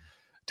yeah,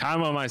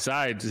 Time on my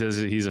side says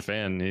he's a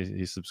fan.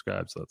 He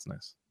subscribed, so that's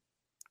nice.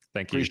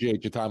 Thank you.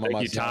 Appreciate your time on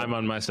my side. Time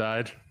on my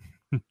side.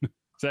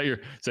 Is that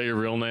your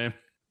real name?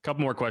 A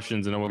couple more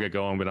questions, and then we'll get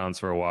going. Been on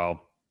for a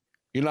while.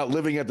 You're not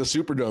living at the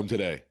Superdome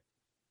today.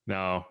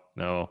 No.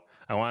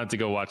 I wanted to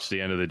go watch the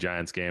end of the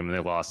Giants game, and they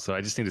lost, so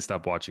I just need to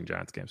stop watching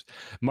Giants games.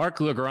 Mark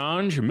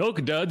Lagrange,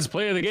 Milk Duds,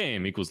 play of the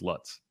game equals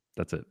Lutz.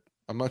 That's it.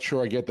 I'm not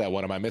sure I get that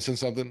one. Am I missing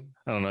something?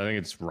 I don't know. I think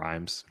it's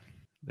rhymes,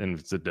 and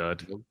it's a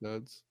dud. Milk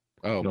Duds.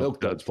 Oh,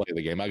 Milk Duds play of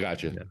the game. I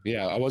got you.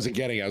 Yeah, I wasn't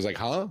getting it. I was like,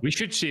 huh? We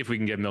should see if we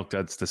can get Milk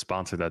Duds to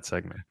sponsor that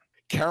segment.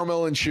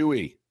 Caramel and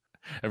Chewy.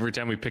 Every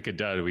time we pick a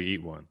dud, we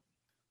eat one.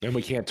 And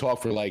we can't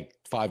talk for like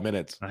 5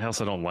 minutes. I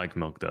also don't like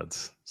Milk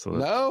Duds. So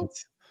no?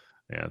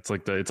 It's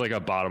like a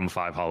bottom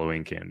 5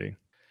 Halloween candy.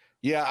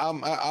 Yeah,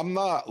 I'm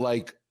not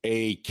like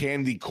a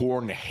candy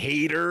corn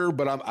hater,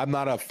 but I'm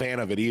not a fan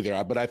of it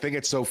either. But I think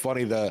it's so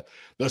funny the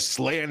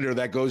slander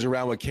that goes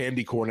around with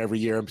candy corn every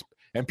year,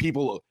 and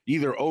people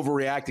either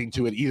overreacting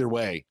to it either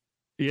way.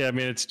 Yeah, I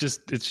mean it's just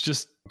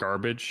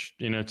garbage,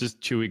 just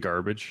chewy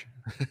garbage.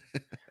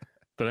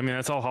 But I mean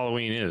that's all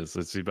Halloween is.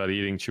 It's about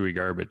eating chewy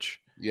garbage.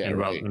 Yeah,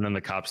 and then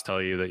the cops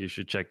tell you that you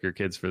should check your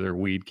kids for their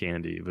weed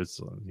candy, but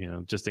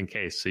just in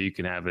case, so you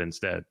can have it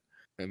instead.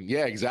 And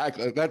yeah,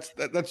 exactly. That's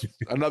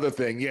another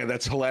thing. Yeah,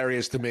 that's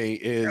hilarious to me.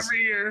 Is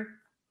every year.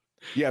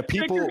 Yeah,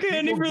 people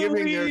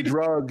giving their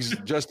drugs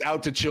just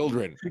out to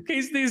children. In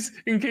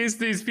case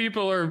these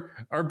people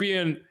are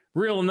being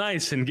real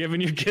nice and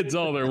giving your kids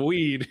all their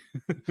weed.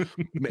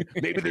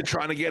 Maybe they're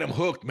trying to get them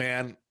hooked,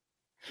 man.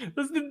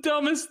 That's the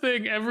dumbest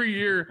thing every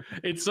year.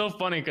 It's so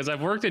funny because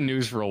I've worked in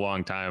news for a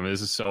long time.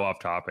 This is so off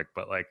topic,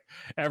 but like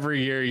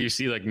every year you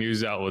see like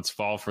news outlets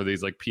fall for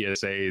these like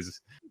PSAs.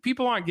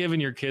 People aren't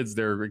giving your kids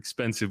their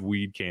expensive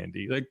weed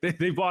candy. Like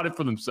they bought it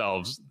for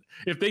themselves.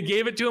 If they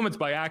gave it to them, it's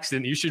by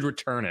accident. You should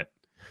return it.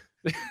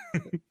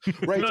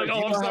 Right. Like,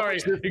 oh, I'm sorry,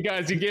 you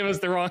guys, you gave us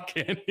the wrong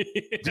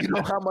candy. Do you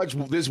know how much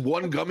this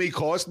one gummy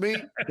cost me?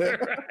 Right.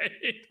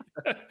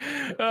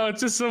 Oh,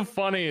 it's just so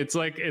funny. It's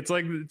like in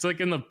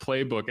the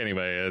playbook.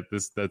 Anyway,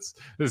 this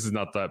is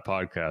not that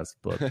podcast,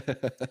 but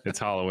it's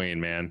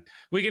Halloween, man.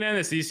 We can end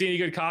this. Do you see any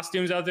good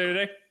costumes out there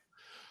today?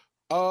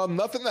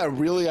 Nothing that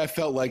really I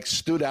felt like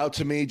stood out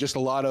to me. Just a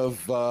lot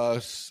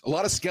of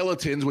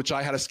skeletons, which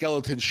I had a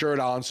skeleton shirt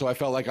on, so I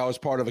felt like I was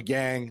part of a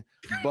gang.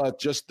 But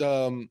just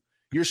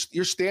your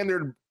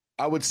standard,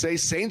 I would say,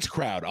 Saints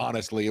crowd.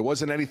 Honestly, it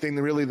wasn't anything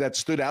really that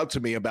stood out to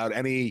me about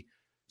any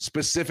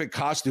specific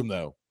costume,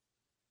 though.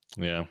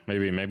 Yeah,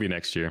 maybe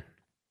next year.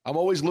 I'm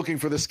always looking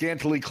for the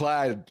scantily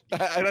clad.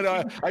 I don't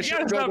know. I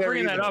should stop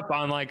bringing that up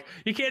on like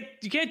you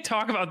can't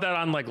talk about that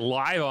on like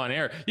live on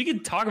air. You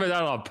can talk about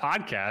that on a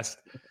podcast.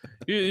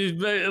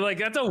 But like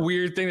that's a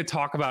weird thing to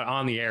talk about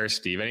on the air,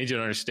 Steve. I need you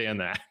to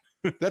understand that.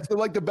 That's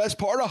the best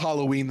part of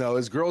Halloween, though,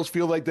 is girls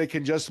feel like they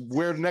can just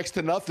wear next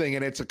to nothing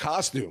and it's a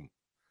costume.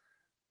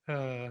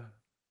 All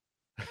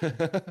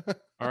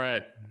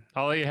right,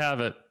 I'll let you have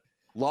it.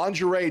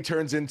 Lingerie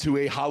turns into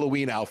a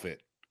Halloween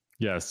outfit.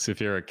 Yes, if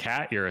you're a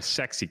cat, you're a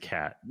sexy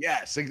cat.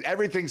 Yes,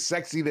 everything's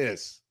sexy.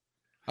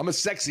 I'm a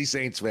sexy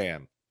Saints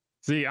fan.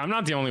 See, I'm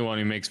not the only one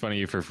who makes fun of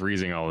you for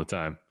freezing all the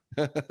time.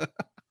 I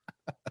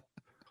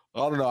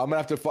don't know. I'm gonna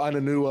have to find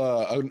a new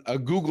a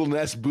Google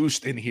Nest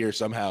Boost in here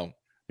somehow.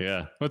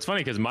 Yeah, well, it's funny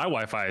because my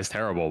Wi-Fi is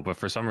terrible, but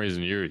for some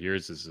reason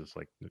yours is just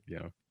like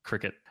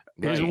cricket.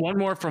 There's one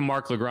more from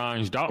Mark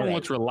Lagrange. Dalton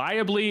looks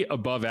reliably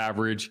above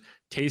average.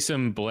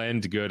 Taysom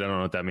blend good. I don't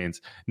know what that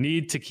means.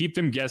 Need to keep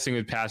them guessing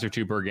with pass or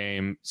two per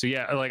game. So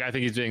yeah, like I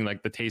think he's doing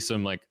like the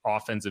Taysom like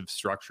offensive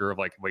structure of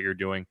like what you're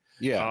doing.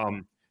 Yeah.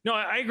 No,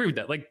 I agree with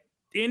that. Like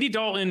Andy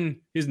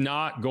Dalton is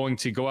not going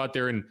to go out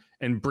there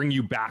and bring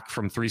you back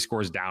from 3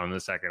 scores down in the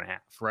second half,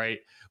 right?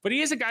 But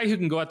he is a guy who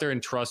can go out there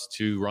and trust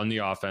to run the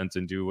offense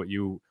and do what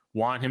you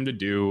want him to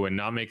do and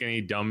not make any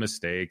dumb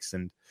mistakes.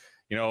 And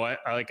I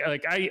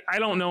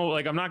don't know.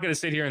 Like, I'm not going to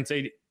sit here and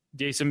say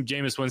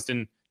Jameis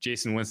Winston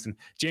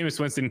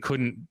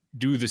couldn't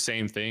do the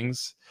same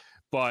things,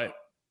 but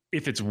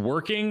if it's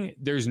working,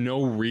 there's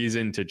no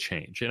reason to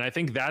change. And I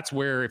think that's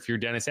where, if you're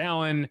Dennis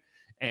Allen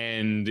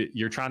and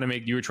you were trying to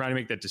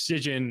make that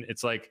decision,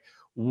 it's like,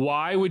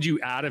 why would you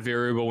add a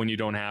variable when you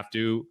don't have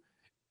to?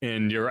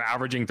 And you're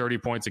averaging 30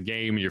 points a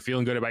game and you're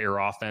feeling good about your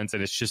offense.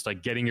 And it's just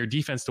like getting your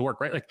defense to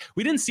work, right? Like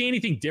we didn't see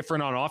anything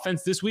different on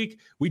offense this week.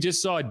 We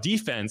just saw a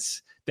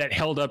defense that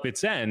held up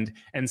its end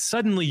and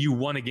suddenly you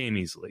won a game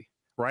easily,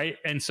 right?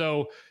 And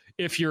so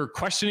if you're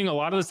questioning a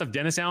lot of the stuff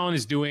Dennis Allen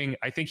is doing,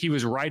 I think he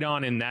was right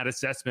on in that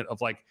assessment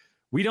of like,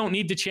 we don't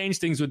need to change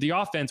things with the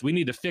offense. We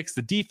need to fix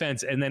the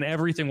defense and then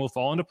everything will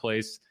fall into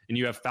place and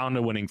you have found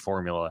a winning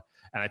formula.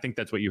 And I think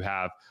that's what you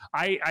have.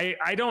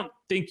 I don't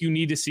think you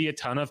need to see a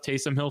ton of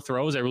Taysom Hill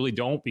throws. I really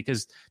don't,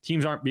 because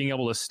teams aren't being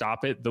able to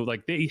stop it. Though,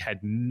 like they had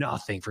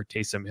nothing for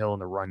Taysom Hill in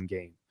the run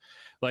game.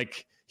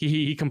 Like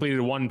he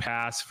completed one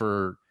pass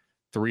for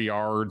 3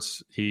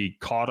 yards. He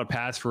caught a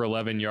pass for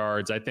 11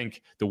 yards. I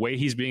think the way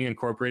he's being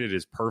incorporated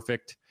is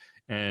perfect.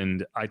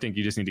 And I think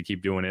you just need to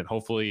keep doing it.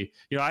 Hopefully,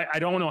 I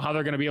don't know how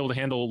they're going to be able to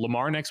handle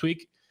Lamar next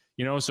week.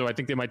 So I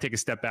think they might take a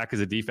step back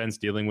as a defense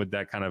dealing with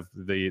that kind of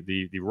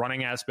the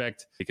running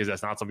aspect, because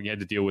that's not something you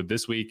had to deal with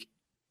this week.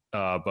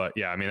 But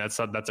yeah, I mean, that's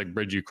a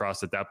bridge you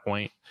cross at that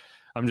point.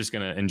 I'm just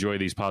going to enjoy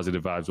these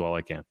positive vibes while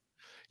I can.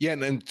 Yeah.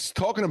 And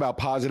talking about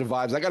positive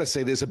vibes, I got to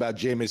say this about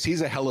Jameis.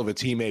 He's a hell of a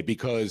teammate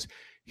because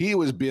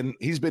he's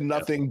been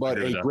nothing but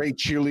a great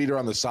cheerleader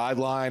on the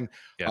sideline.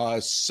 Yeah.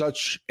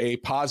 Such a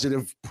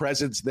positive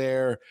presence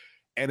there.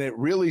 And it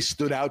really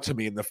stood out to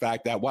me in the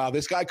fact that, wow,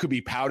 this guy could be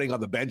pouting on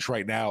the bench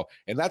right now.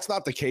 And that's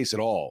not the case at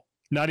all.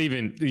 Not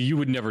even, you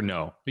would never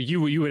know.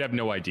 You would have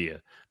no idea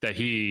that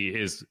he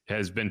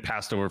has been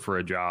passed over for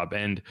a job.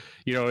 And,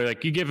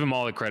 like you give him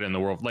all the credit in the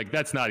world. Like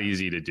that's not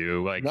easy to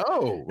do. Like,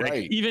 no, right.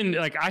 Like, even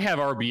like I have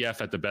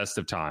RBF at the best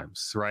of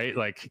times, right?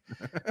 Like,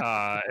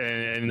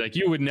 and like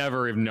you would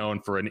never have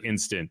known for an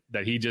instant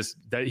that he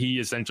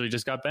essentially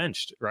just got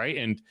benched, right?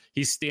 And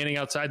he's standing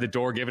outside the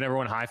door, giving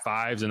everyone high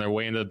fives and they're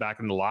way back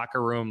in the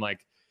locker room. Like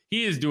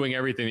he is doing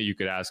everything that you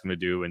could ask him to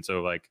do. And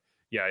so like,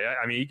 yeah,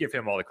 I mean, you give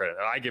him all the credit.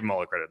 I give him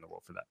all the credit in the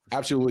world for that. For sure.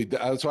 Absolutely.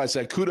 That's why I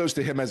said kudos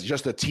to him as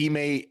just a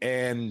teammate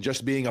and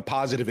just being a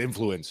positive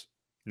influence.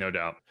 No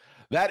doubt.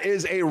 That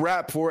is a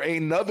wrap for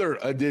another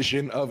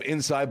edition of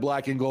Inside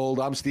Black and Gold.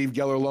 I'm Steve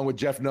Geller along with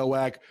Jeff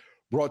Nowak,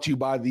 brought to you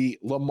by the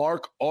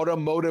Lamarque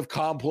Automotive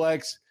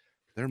Complex.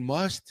 There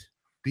must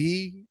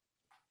be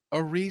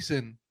a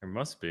reason. There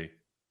must be.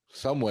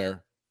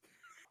 Somewhere.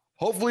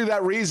 Hopefully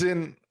that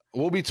reason,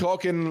 we'll be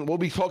talking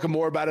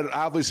more about it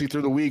obviously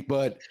through the week,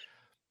 but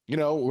you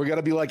know, we're going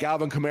to be like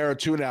Alvin Kamara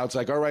too now. It's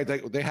like, all right,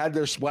 they had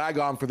their swag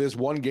on for this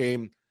one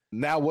game.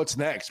 Now what's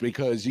next?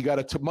 Because you got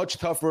a much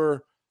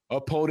tougher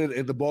opponent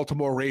in the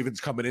Baltimore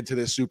Ravens coming into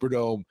this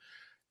Superdome.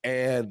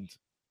 And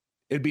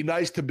it'd be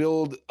nice to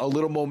build a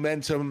little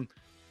momentum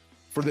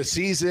for the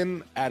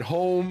season at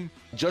home,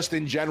 just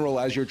in general,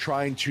 as you're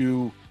trying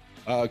to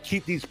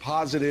keep these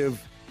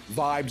positive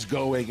vibes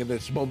going and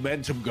this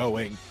momentum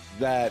going,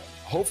 that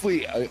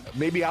hopefully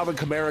maybe Alvin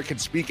Kamara can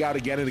speak out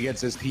again and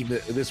against this team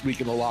this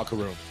week in the locker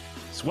room.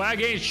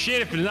 Swag ain't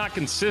shit if it's not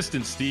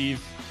consistent,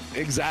 Steve.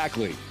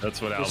 Exactly.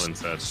 That's what Alvin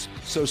said.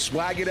 So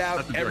swag it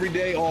out every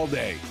day, all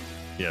day.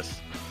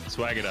 Yes.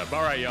 Swag it up.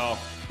 All right, y'all.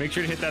 Make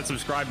sure to hit that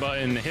subscribe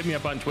button. Hit me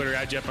up on Twitter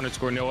at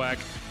Jeff_Nowak.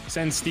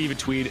 Send Steve a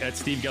tweet at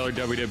Steve Geller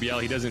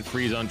WWL. He doesn't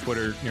freeze on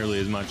Twitter nearly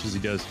as much as he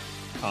does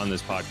on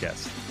this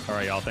podcast. All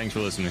right, y'all. Thanks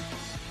for listening.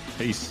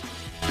 Peace.